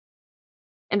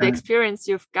 and the experience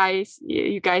you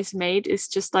guys made is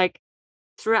just like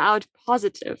throughout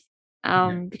positive.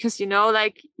 Because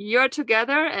like you're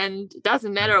together and it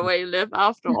doesn't matter where you live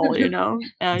after all,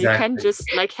 Exactly. You can just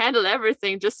like handle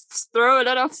everything, just throw a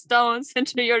lot of stones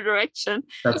into your direction,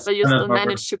 but you still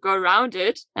manage to go around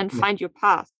it and find your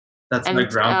path. That's my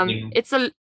grounding. It's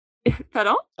a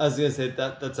pardon? I was gonna say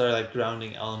that's our like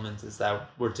grounding element, is that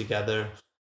we're together,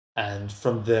 and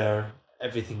from there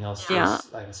everything else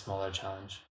is like a smaller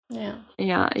challenge.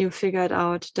 Yeah, you figure it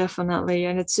out, definitely.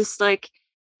 And it's just like,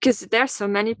 because there's so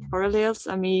many parallels,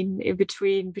 I mean, in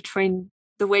between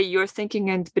the way you're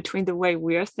thinking and between the way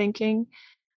we're thinking.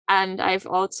 And I've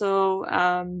also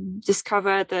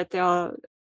discovered that there are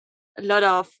a lot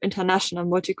of international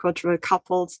multicultural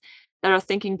couples that are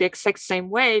thinking the exact same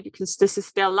way, because this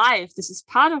is their life. This is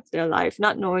part of their life,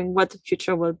 not knowing what the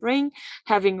future will bring,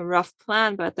 having a rough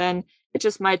plan, but then it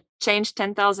just might change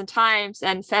 10,000 times.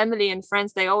 And family and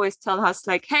friends, they always tell us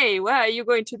like, hey, where are you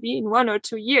going to be in 1 or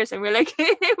 2 years? And we're like,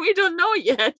 hey, we don't know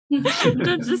yet.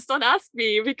 Don't ask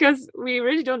me, because we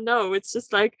really don't know. It's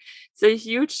just like, it's a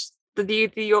huge,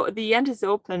 the end is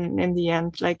open in the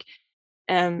end. Like,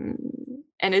 and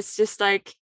it's just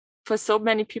like, for so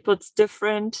many people, it's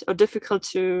different or difficult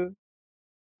to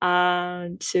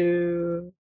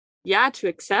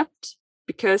accept,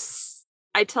 because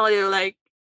I tell you, like,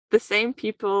 the same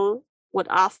people would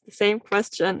ask the same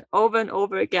question over and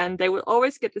over again. They will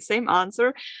always get the same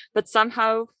answer, but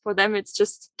somehow for them, it's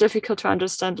just difficult to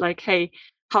understand, like, hey,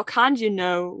 how can't you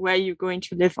know where you're going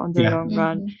to live on the long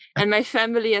run? And my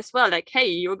family as well, like, hey,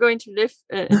 you're going to live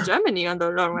in Germany on the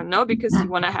long run, no? Because you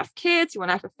want to have kids, you want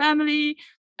to have a family.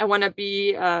 I want to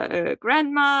be a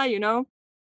grandma,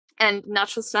 and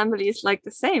Nacho's family is like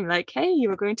the same. Like, hey, you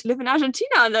are going to live in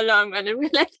Argentina on the long run. And we're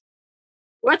like,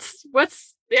 what's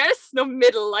there's no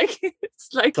middle. Like, it's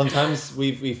like, sometimes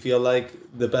we feel like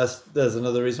there's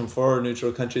another reason for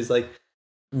neutral countries, like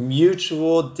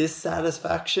mutual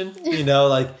dissatisfaction,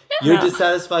 like you're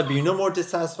dissatisfied, but you're no more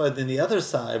dissatisfied than the other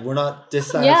side. We're not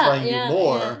dissatisfying you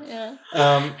more.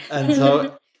 And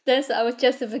so that's our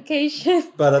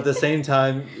justification. But at the same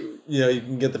time, you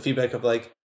can get the feedback of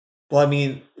like, well, I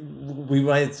mean, we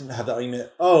might have the argument,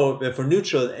 if we're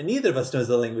neutral and neither of us knows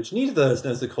the language, neither of us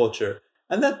knows the culture.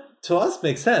 And that to us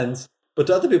makes sense. But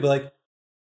to other people, like,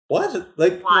 what?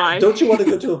 Like, why? Don't you want to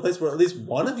go to a place where at least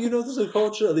one of you knows the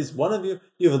culture? At least one of you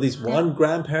have at least one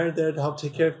grandparent there to help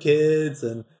take care of kids.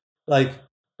 And like,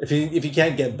 if you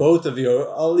can't get both of you,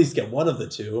 I'll at least get one of the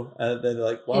two. And then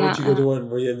like, why would you go to one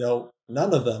where you know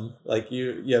none of them? Like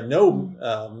you have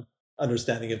no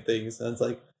understanding of things. And it's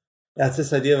like, that's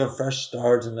this idea of a fresh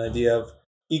start, and an idea of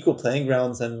equal playing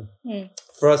grounds. And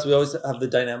for us, we always have the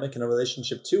dynamic in a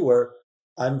relationship too, where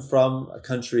I'm from a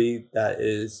country that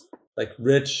is like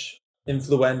rich,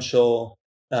 influential,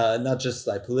 not just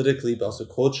like politically, but also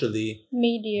culturally.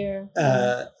 Media.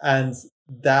 And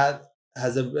that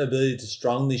has an ability to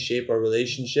strongly shape our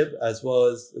relationship, as well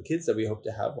as the kids that we hope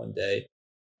to have one day.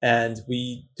 And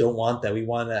we don't want that. We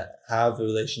want to have a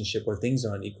relationship where things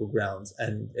are on equal grounds.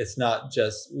 And it's not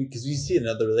just, because we see in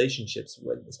other relationships,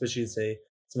 especially say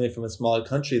somebody from a smaller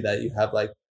country, that you have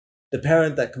like the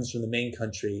parent that comes from the main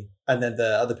country, and then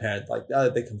the other parent, like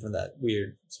they come from that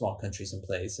weird small country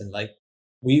someplace. And like,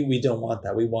 we don't want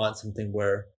that. We want something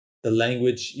where the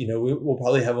language, we'll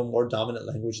probably have a more dominant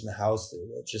language in the house.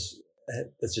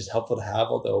 That's just helpful to have,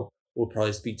 although we'll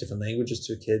probably speak different languages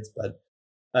to kids. But,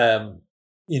 and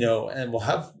we'll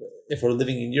have, if we're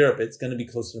living in Europe, it's going to be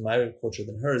closer to my culture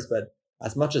than hers. But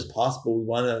as much as possible, we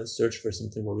want to search for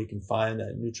something where we can find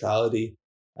a neutrality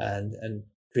and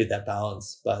create that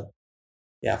balance. But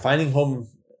yeah, finding home,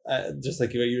 just like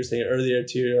what you were saying earlier,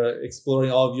 to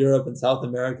exploring all of Europe and South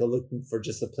America, looking for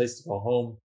just a place to call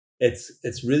home.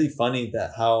 It's really funny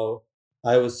that how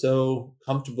I was so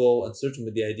comfortable and certain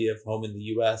with the idea of home in the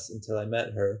US until I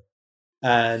met her.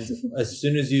 And as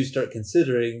soon as you start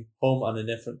considering home on a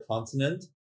different continent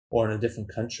or in a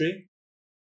different country,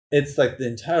 it's like the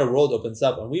entire world opens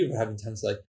up. And we were having times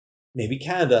like, maybe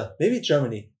Canada, maybe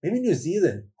Germany, maybe New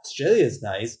Zealand, Australia is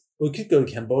nice. We could go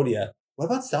to Cambodia. What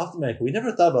about South America? We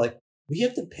never thought about like, we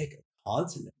have to pick a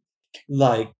continent.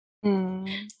 Like,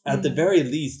 At the very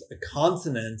least, a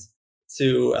continent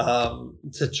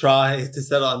to try to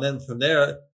settle, and then from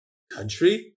there,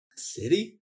 country,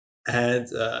 city, and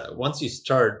once you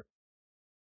start,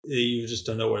 you just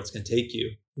don't know where it's going to take you.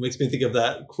 It makes me think of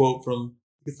that quote from,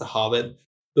 I guess, The Hobbit,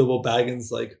 Bilbo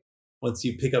Baggins, like, once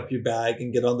you pick up your bag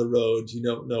and get on the road, you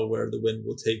don't know where the wind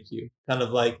will take you. Kind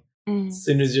of like, as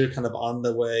soon as you're kind of on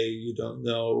the way, you don't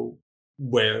know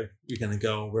where you're going to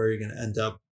go, where you're going to end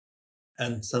up.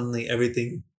 And suddenly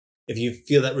everything, if you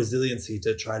feel that resiliency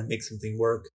to try to make something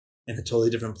work in a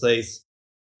totally different place,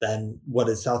 then what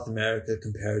is South America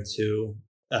compared to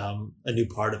a new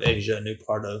part of Asia, a new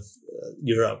part of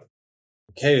Europe?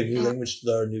 Okay, a new language to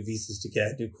learn, new visas to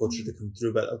get, new culture to come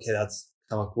through, but okay, that's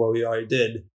kind of like what we already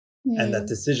did. And that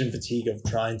decision fatigue of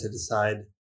trying to decide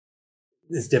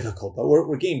is difficult, but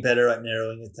we're getting better at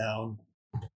narrowing it down,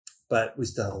 but we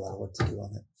still have a lot of work to do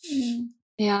on it.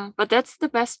 Yeah, but that's the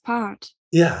best part.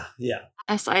 Yeah.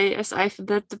 As I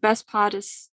that the best part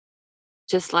is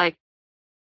just like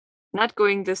not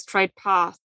going the straight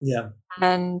path. Yeah.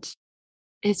 And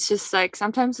it's just like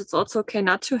sometimes it's also okay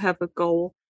not to have a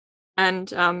goal and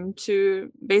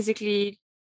to basically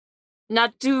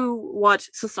not do what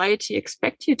society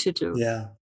expects you to do. Yeah.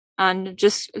 And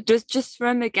just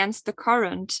swim against the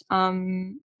current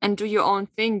and do your own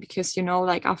thing, because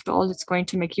like after all, it's going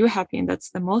to make you happy, and that's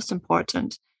the most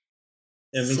important.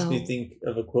 It makes me think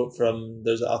of a quote from,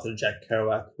 there's an author, Jack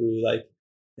Kerouac, who like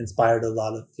inspired a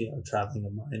lot of traveling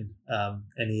of mine,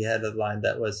 and he had a line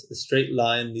that was, "A straight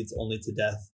line leads only to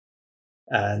death,"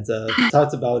 and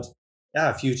talked about,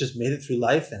 if you just made it through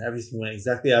life and everything went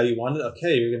exactly how you wanted,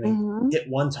 okay, you're gonna hit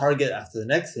one target after the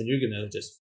next, and you're gonna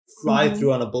just fly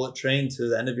through on a bullet train to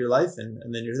the end of your life,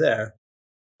 and then you're there.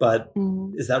 But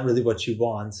is that really what you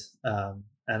want?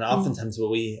 And oftentimes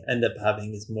what we end up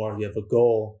having is more, you have a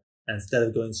goal, and instead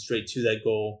of going straight to that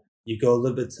goal, you go a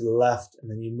little bit to the left, and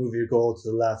then you move your goal to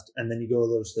the left, and then you go a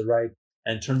little to the right,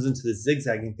 and it turns into this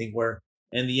zigzagging thing where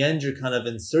in the end you're kind of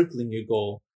encircling your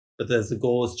goal, but as the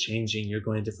goal is changing, you're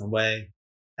going a different way.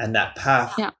 And that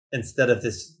path, instead of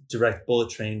this direct bullet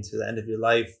train to the end of your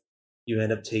life, you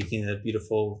end up taking a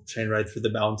beautiful train ride through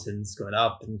the mountains, going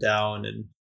up and down,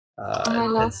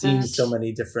 and seeing so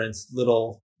many different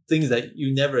little things that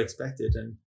you never expected.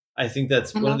 And I think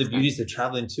that's one of the beauties of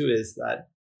traveling too, is that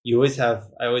you always have,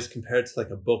 I always compare it to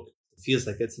like a book. It feels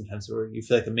like it sometimes, where you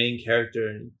feel like a main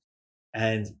character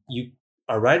and you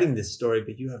are writing this story,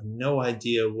 but you have no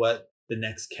idea what the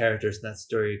next characters in that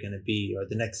story are going to be, or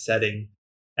the next setting.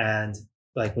 And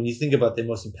like when you think about the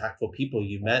most impactful people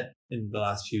you met in the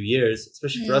last few years,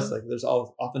 especially for us, like there's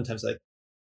oftentimes like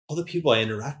all the people I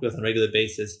interact with on a regular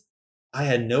basis, I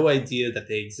had no idea that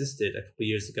they existed a couple of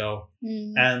years ago.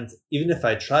 And even if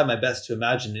I tried my best to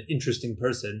imagine an interesting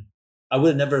person, I would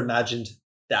have never imagined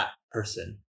that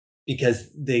person, because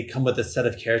they come with a set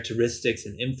of characteristics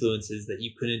and influences that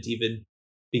you couldn't even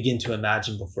begin to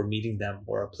imagine before meeting them,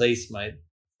 or a place might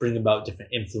bring about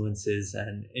different influences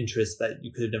and interests that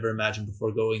you could have never imagined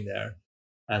before going there.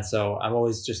 And so I'm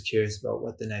always just curious about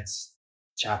what the next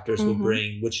chapters will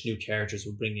bring, which new characters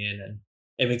will bring in. And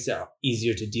it makes it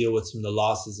easier to deal with some of the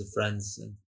losses of friends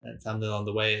and family along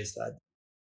the way, is that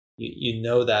you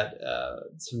know that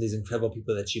some of these incredible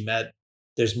people that you met,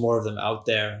 there's more of them out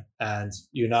there, and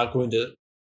you're not going to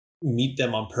meet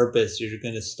them on purpose. You're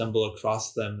going to stumble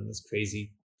across them in this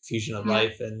crazy fusion of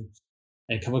life and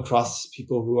come across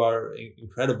people who are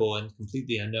incredible and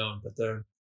completely unknown, but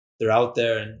they're out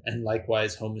there. And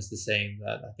likewise, home is the same.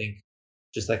 That I think,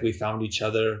 just like we found each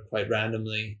other quite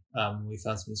randomly, we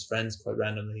found some of these friends quite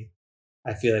randomly.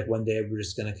 I feel like one day we're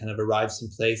just going to kind of arrive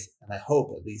someplace, and I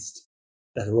hope at least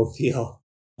that it will feel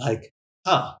like,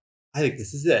 I think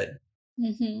this is it.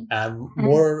 And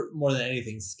more than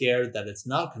anything, scared that it's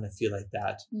not going to feel like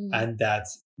that, and that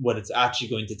what it's actually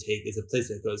going to take is a place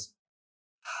that goes,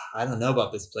 I don't know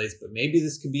about this place, but maybe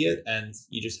this could be it. And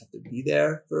you just have to be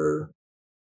there for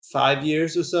 5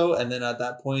 years or so, and then at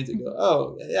that point to go,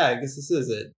 oh yeah, I guess this is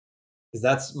it, because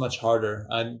that's much harder.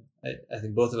 I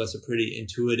think both of us are pretty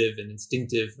intuitive and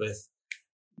instinctive with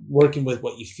working with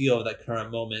what you feel at that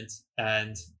current moment,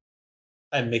 and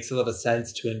it makes a lot of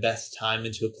sense to invest time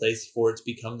into a place for it to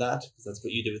become that, because that's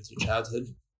what you did with your childhood.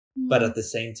 But at the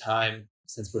same time,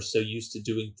 since we're so used to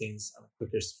doing things on a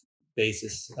quicker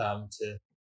basis,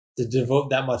 to devote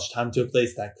that much time to a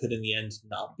place that could in the end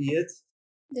not be it,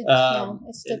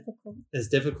 it's difficult. It's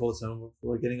difficult, and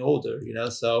we're getting older,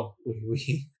 so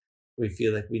we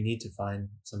feel like we need to find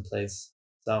some place.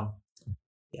 So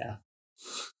yeah.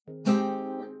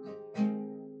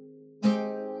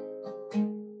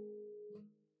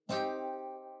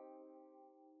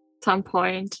 Some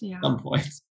point, yeah. Some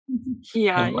point.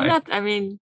 Yeah, in you're life. not. I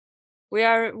mean, we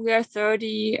are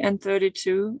 30 and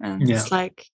 32, and Yeah. it's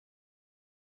like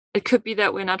it could be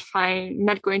that we're not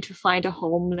going to find a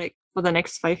home like for the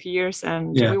next 5 years.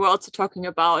 And Yeah. we were also talking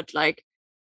about like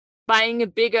buying a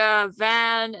bigger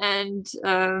van and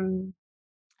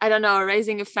I don't know,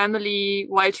 raising a family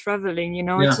while traveling, you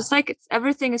know. Yeah. It's just like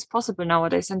everything is possible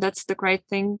nowadays, and that's the great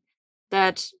thing,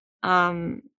 that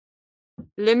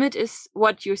limit is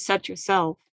what you set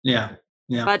yourself. Yeah.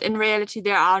 Yeah. But in reality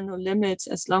there are no limits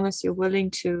as long as you're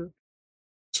willing to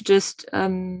just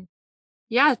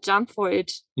jump for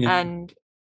it Yeah. and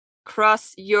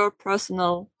cross your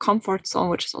personal comfort zone,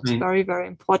 which is also Right. very, very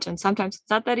important. Sometimes it's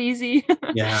not that easy.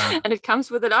 Yeah. And it comes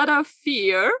with a lot of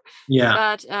fear. Yeah.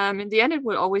 But in the end, it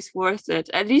will always worth it.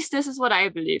 At least this is what I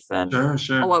believe in,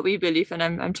 Sure. or what we believe in.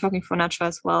 I'm talking for Nacho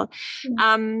as well.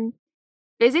 Mm.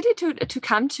 Basically, to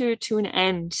come to an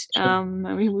end. Sure. I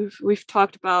mean, we've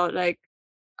talked about like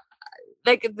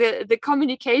the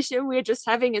communication we're just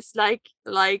having is like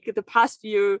the past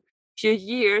few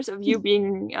years of you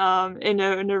being in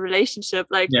a relationship.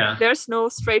 Like Yeah. there's no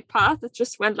straight path. It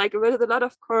just went like with a lot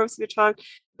of curves. We talked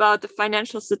about the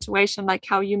financial situation, like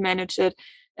how you manage it,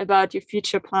 about your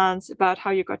future plans, about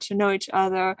how you got to know each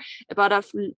other, about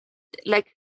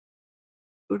like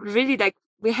really like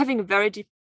we're having a very deep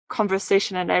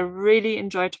conversation, and I really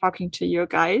enjoy talking to you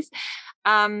guys.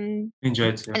 Enjoy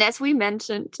it too. And as we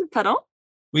mentioned, pardon?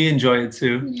 We enjoy it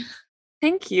too.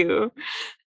 Thank you.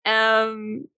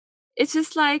 It's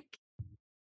just like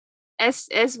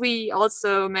as we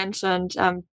also mentioned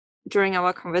during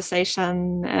our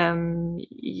conversation,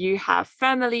 you have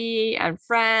family and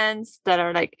friends that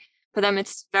are like, for them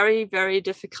it's very, very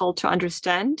difficult to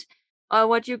understand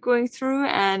what you're going through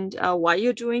and why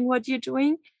you're doing what you're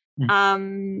doing.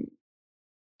 And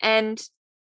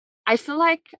I feel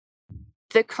like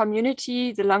the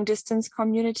community, the long distance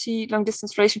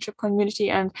relationship community,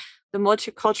 and the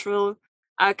multicultural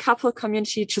couple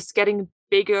community just getting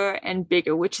bigger and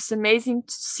bigger, which is amazing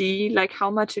to see, like how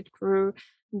much it grew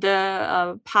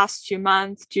the past few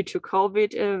months due to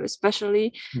COVID,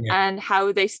 especially, and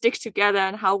how they stick together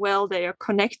and how well they are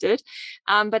connected.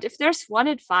 But if there's one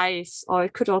advice, or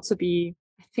it could also be,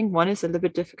 I think one is a little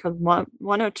bit difficult,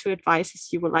 one or two advices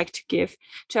you would like to give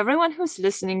to everyone who's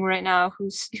listening right now,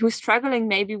 who's struggling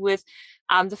maybe with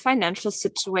the financial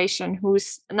situation,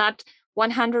 who's not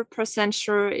 100%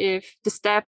 sure if the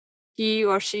step he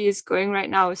or she is going right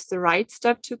now is the right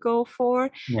step to go for.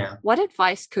 Yeah. What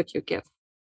advice could you give?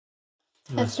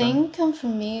 I think for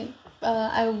me,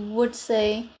 I would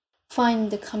say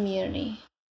find the community.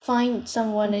 Find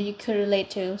someone that you could relate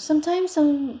to. Sometimes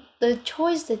the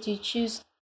choice that you choose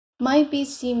might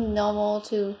seem normal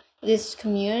to this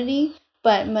community,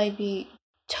 but might be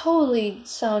totally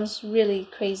sounds really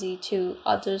crazy to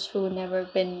others who never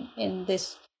been in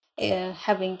this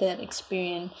having that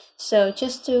experience. So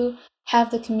just to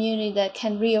have the community that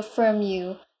can reaffirm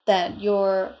you that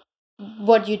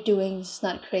what you're doing is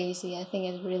not crazy, I think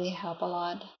it really helped a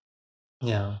lot.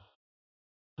 Yeah.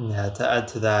 To add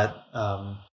to that,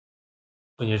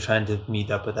 when you're trying to meet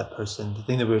up with that person, the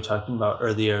thing that we were talking about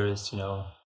earlier is,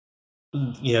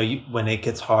 when it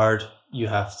gets hard, you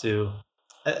have to.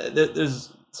 There's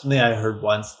something I heard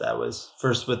once that was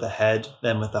first with the head,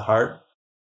 then with the heart,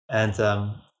 and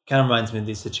kind of reminds me of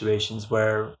these situations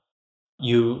where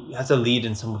you have to lead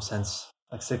in some sense,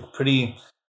 like pretty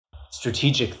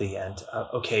strategically, and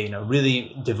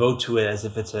really devote to it as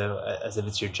if it's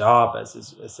your job,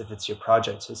 as if it's your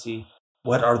project, to see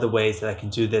what are the ways that I can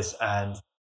do this. And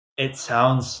it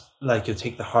sounds like you'll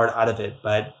take the heart out of it,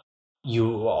 but you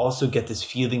will also get this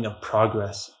feeling of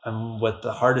progress. And what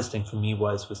the hardest thing for me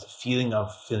was the feeling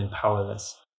of feeling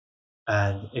powerless.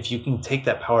 And if you can take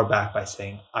that power back by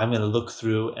saying, I'm going to look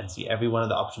through and see every one of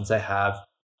the options I have,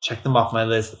 check them off my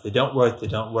list. If they don't work, they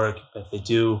don't work. But if they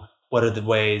do, what are the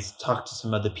ways? Talk to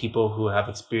some other people who have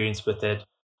experience with it.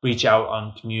 Reach out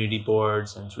on community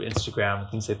boards and through Instagram and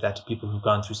things like that to people who've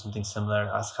gone through something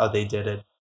similar. Ask how they did it.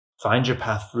 Find your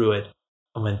path through it.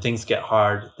 And when things get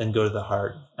hard, then go to the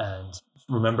heart and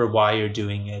remember why you're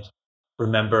doing it.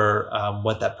 Remember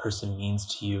what that person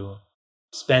means to you.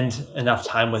 Spend enough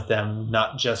time with them,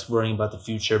 not just worrying about the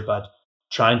future, but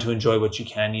trying to enjoy what you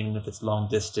can, even if it's long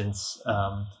distance.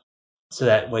 So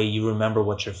that way you remember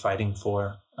what you're fighting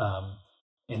for.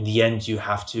 In the end, you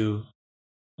have to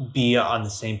be on the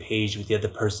same page with the other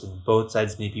person. Both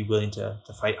sides may be willing to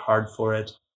fight hard for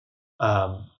it.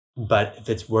 But if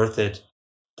it's worth it,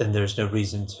 then there's no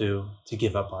reason to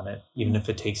give up on it. Even if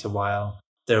it takes a while,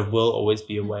 there will always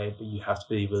be a way, but you have to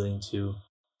be willing to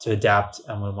adapt.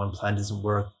 And when one plan doesn't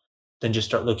work, then just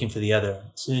start looking for the other.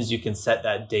 As soon as you can set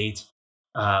that date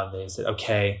They said,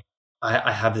 okay,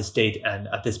 I have this date, and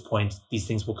at this point, these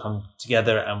things will come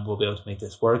together, and we'll be able to make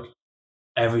this work.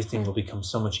 Everything will become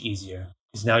so much easier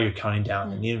because now you're counting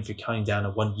down, and even if you're counting down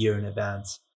 1 year in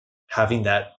advance, having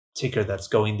that ticker that's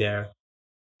going there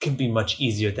can be much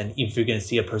easier than if you're going to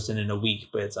see a person in a week,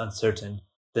 but it's uncertain.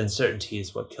 The uncertainty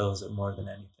is what kills it more than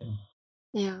anything.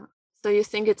 Yeah. So you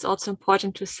think it's also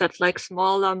important to set like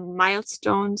smaller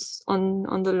milestones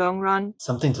on the long run?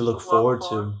 Something to look forward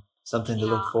to. Something to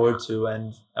look forward to,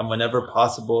 and whenever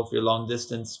possible, if you're long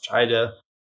distance, try to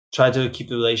keep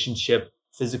the relationship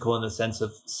physical in the sense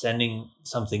of sending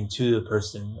something to the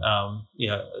person,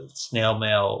 snail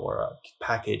mail or a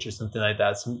package or something like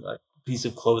that, some like piece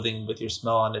of clothing with your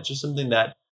smell on it, just something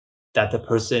that the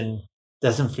person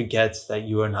doesn't forget that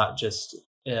you are not just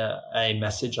a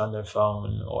message on their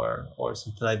phone or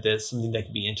something like this, something that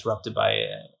can be interrupted by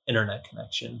an internet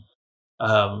connection.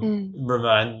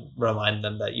 Remind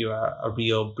them that you are a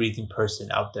real breathing person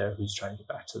out there who's trying to get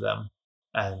back to them.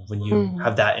 And when you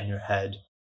have that in your head,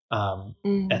 and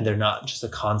they're not just a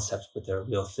concept, but they're a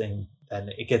real thing, then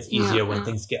it gets easier when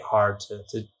things get hard to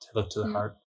look to the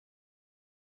heart.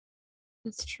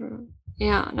 That's true.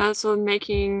 Yeah, and also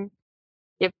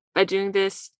by doing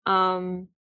this,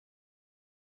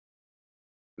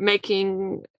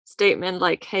 making statement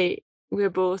like, hey, we're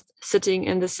both sitting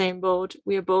in the same boat,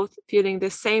 we're both feeling the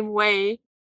same way,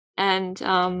 and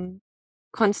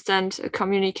constant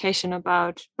communication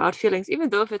about feelings, even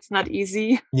though if it's not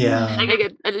easy. Yeah.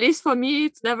 Like at least for me,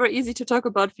 it's never easy to talk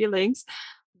about feelings,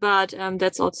 but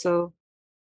that's also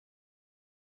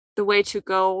the way to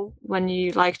go when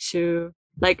you like the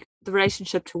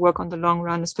relationship to work on the long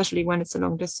run, especially when it's a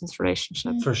long distance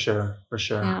relationship. For sure.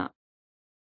 Yeah.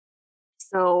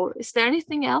 So is there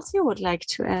anything else you would like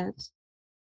to add?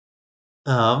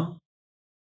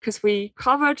 Because we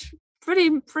covered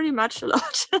pretty much a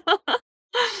lot.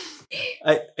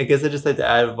 I guess I just like to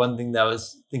add one thing that I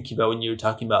was thinking about when you were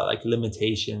talking about like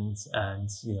limitations and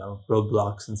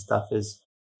roadblocks and stuff, is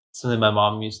something my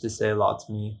mom used to say a lot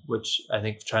to me, which I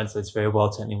think translates very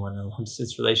well to anyone in a long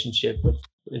distance relationship,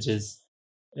 which is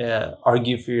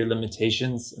argue for your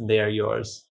limitations and they are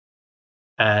yours.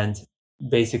 And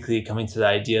basically coming to the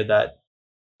idea that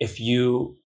if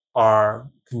you are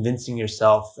convincing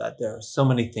yourself that there are so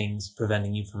many things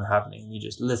preventing you from happening, you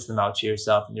just list them out to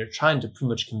yourself and you're trying to pretty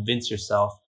much convince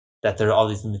yourself that there are all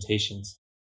these limitations,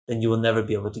 then you will never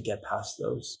be able to get past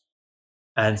those.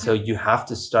 And so you have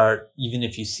to start, even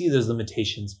if you see those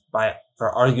limitations, for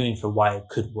arguing for why it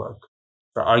could work,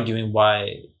 for arguing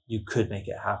why you could make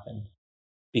it happen.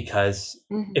 Because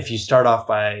if you start off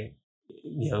by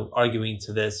arguing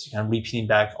to this, kind of repeating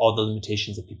back all the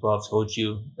limitations that people have told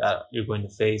you that you're going to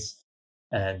face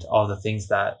and all the things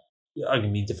that are going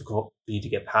to be difficult for you to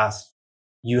get past,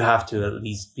 you have to at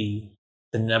least be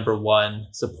the number one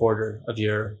supporter of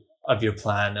your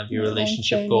plan, of your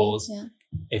relationship goals. Yeah.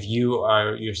 If you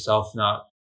are yourself not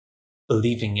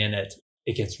believing in it,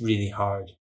 it gets really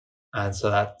hard. And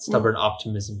so that stubborn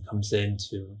optimism comes in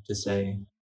to say,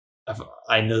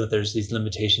 I know that there's these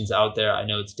limitations out there. I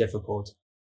know it's difficult,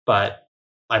 but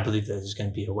I believe that there's going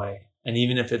to be a way. And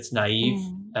even if it's naive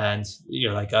and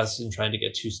you're like us and trying to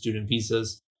get 2 student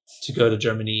visas to go to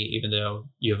Germany, even though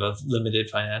you have a limited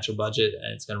financial budget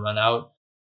and it's going to run out,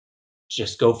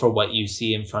 just go for what you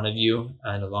see in front of you,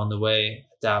 and along the way,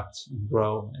 adapt and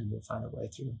grow, and you'll find a way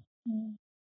through.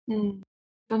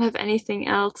 Don't have anything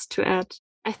else to add.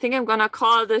 I think I'm going to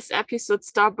call this episode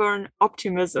Stubborn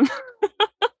Optimism.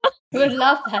 Would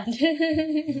love that.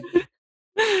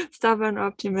 Stubborn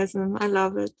optimism. I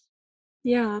love it.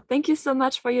 Yeah. Thank you so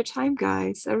much for your time,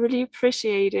 guys. I really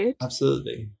appreciate it.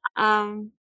 Absolutely.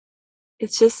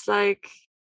 It's just I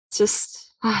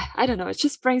don't know. It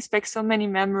just brings back so many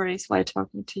memories while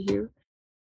talking to you.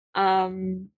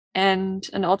 And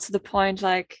also the point,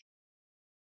 like,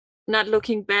 not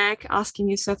looking back, asking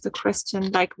yourself the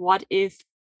question, like, what if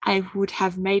I would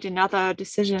have made another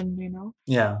decision,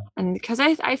 Yeah. And because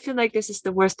I feel like this is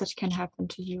the worst that can happen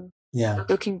to you. Yeah.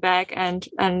 Looking back and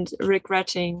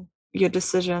regretting your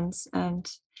decisions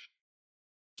and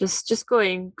just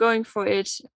going for it,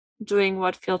 doing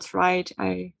what feels right.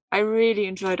 I really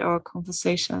enjoyed our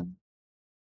conversation.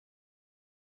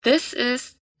 This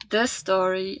is the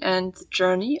story and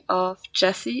journey of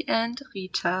Jessie and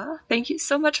Rita. Thank you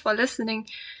so much for listening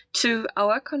to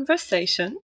our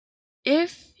conversation.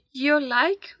 If you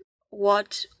like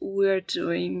what we're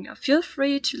doing, feel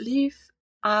free to leave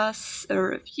us a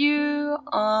review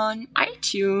on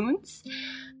iTunes.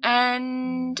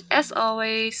 And as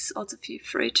always, also feel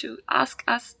free to ask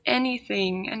us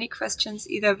anything, any questions,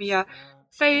 either via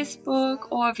Facebook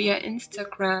or via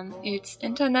Instagram. It's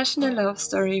International Love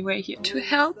Story. We're here to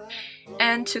help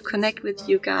and to connect with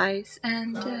you guys.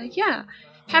 And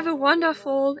have a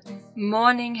wonderful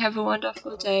morning, have a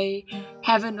wonderful day,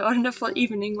 have a wonderful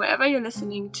evening wherever you're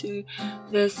listening to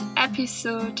this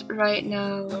episode right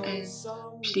now. And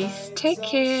please take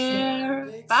care.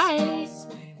 Bye.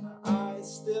 My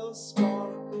eyes still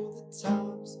sparkle the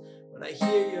times when I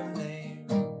hear your name,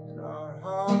 and our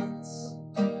hearts,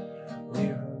 we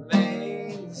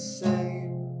remain the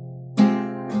same.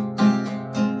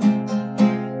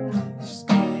 Just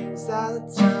claims that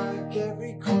attack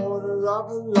every corner of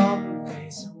a loving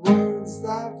face, and words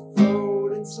that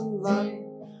float in some light,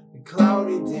 and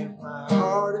cloudy dim my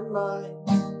heart and mind.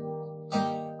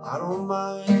 I don't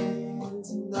mind.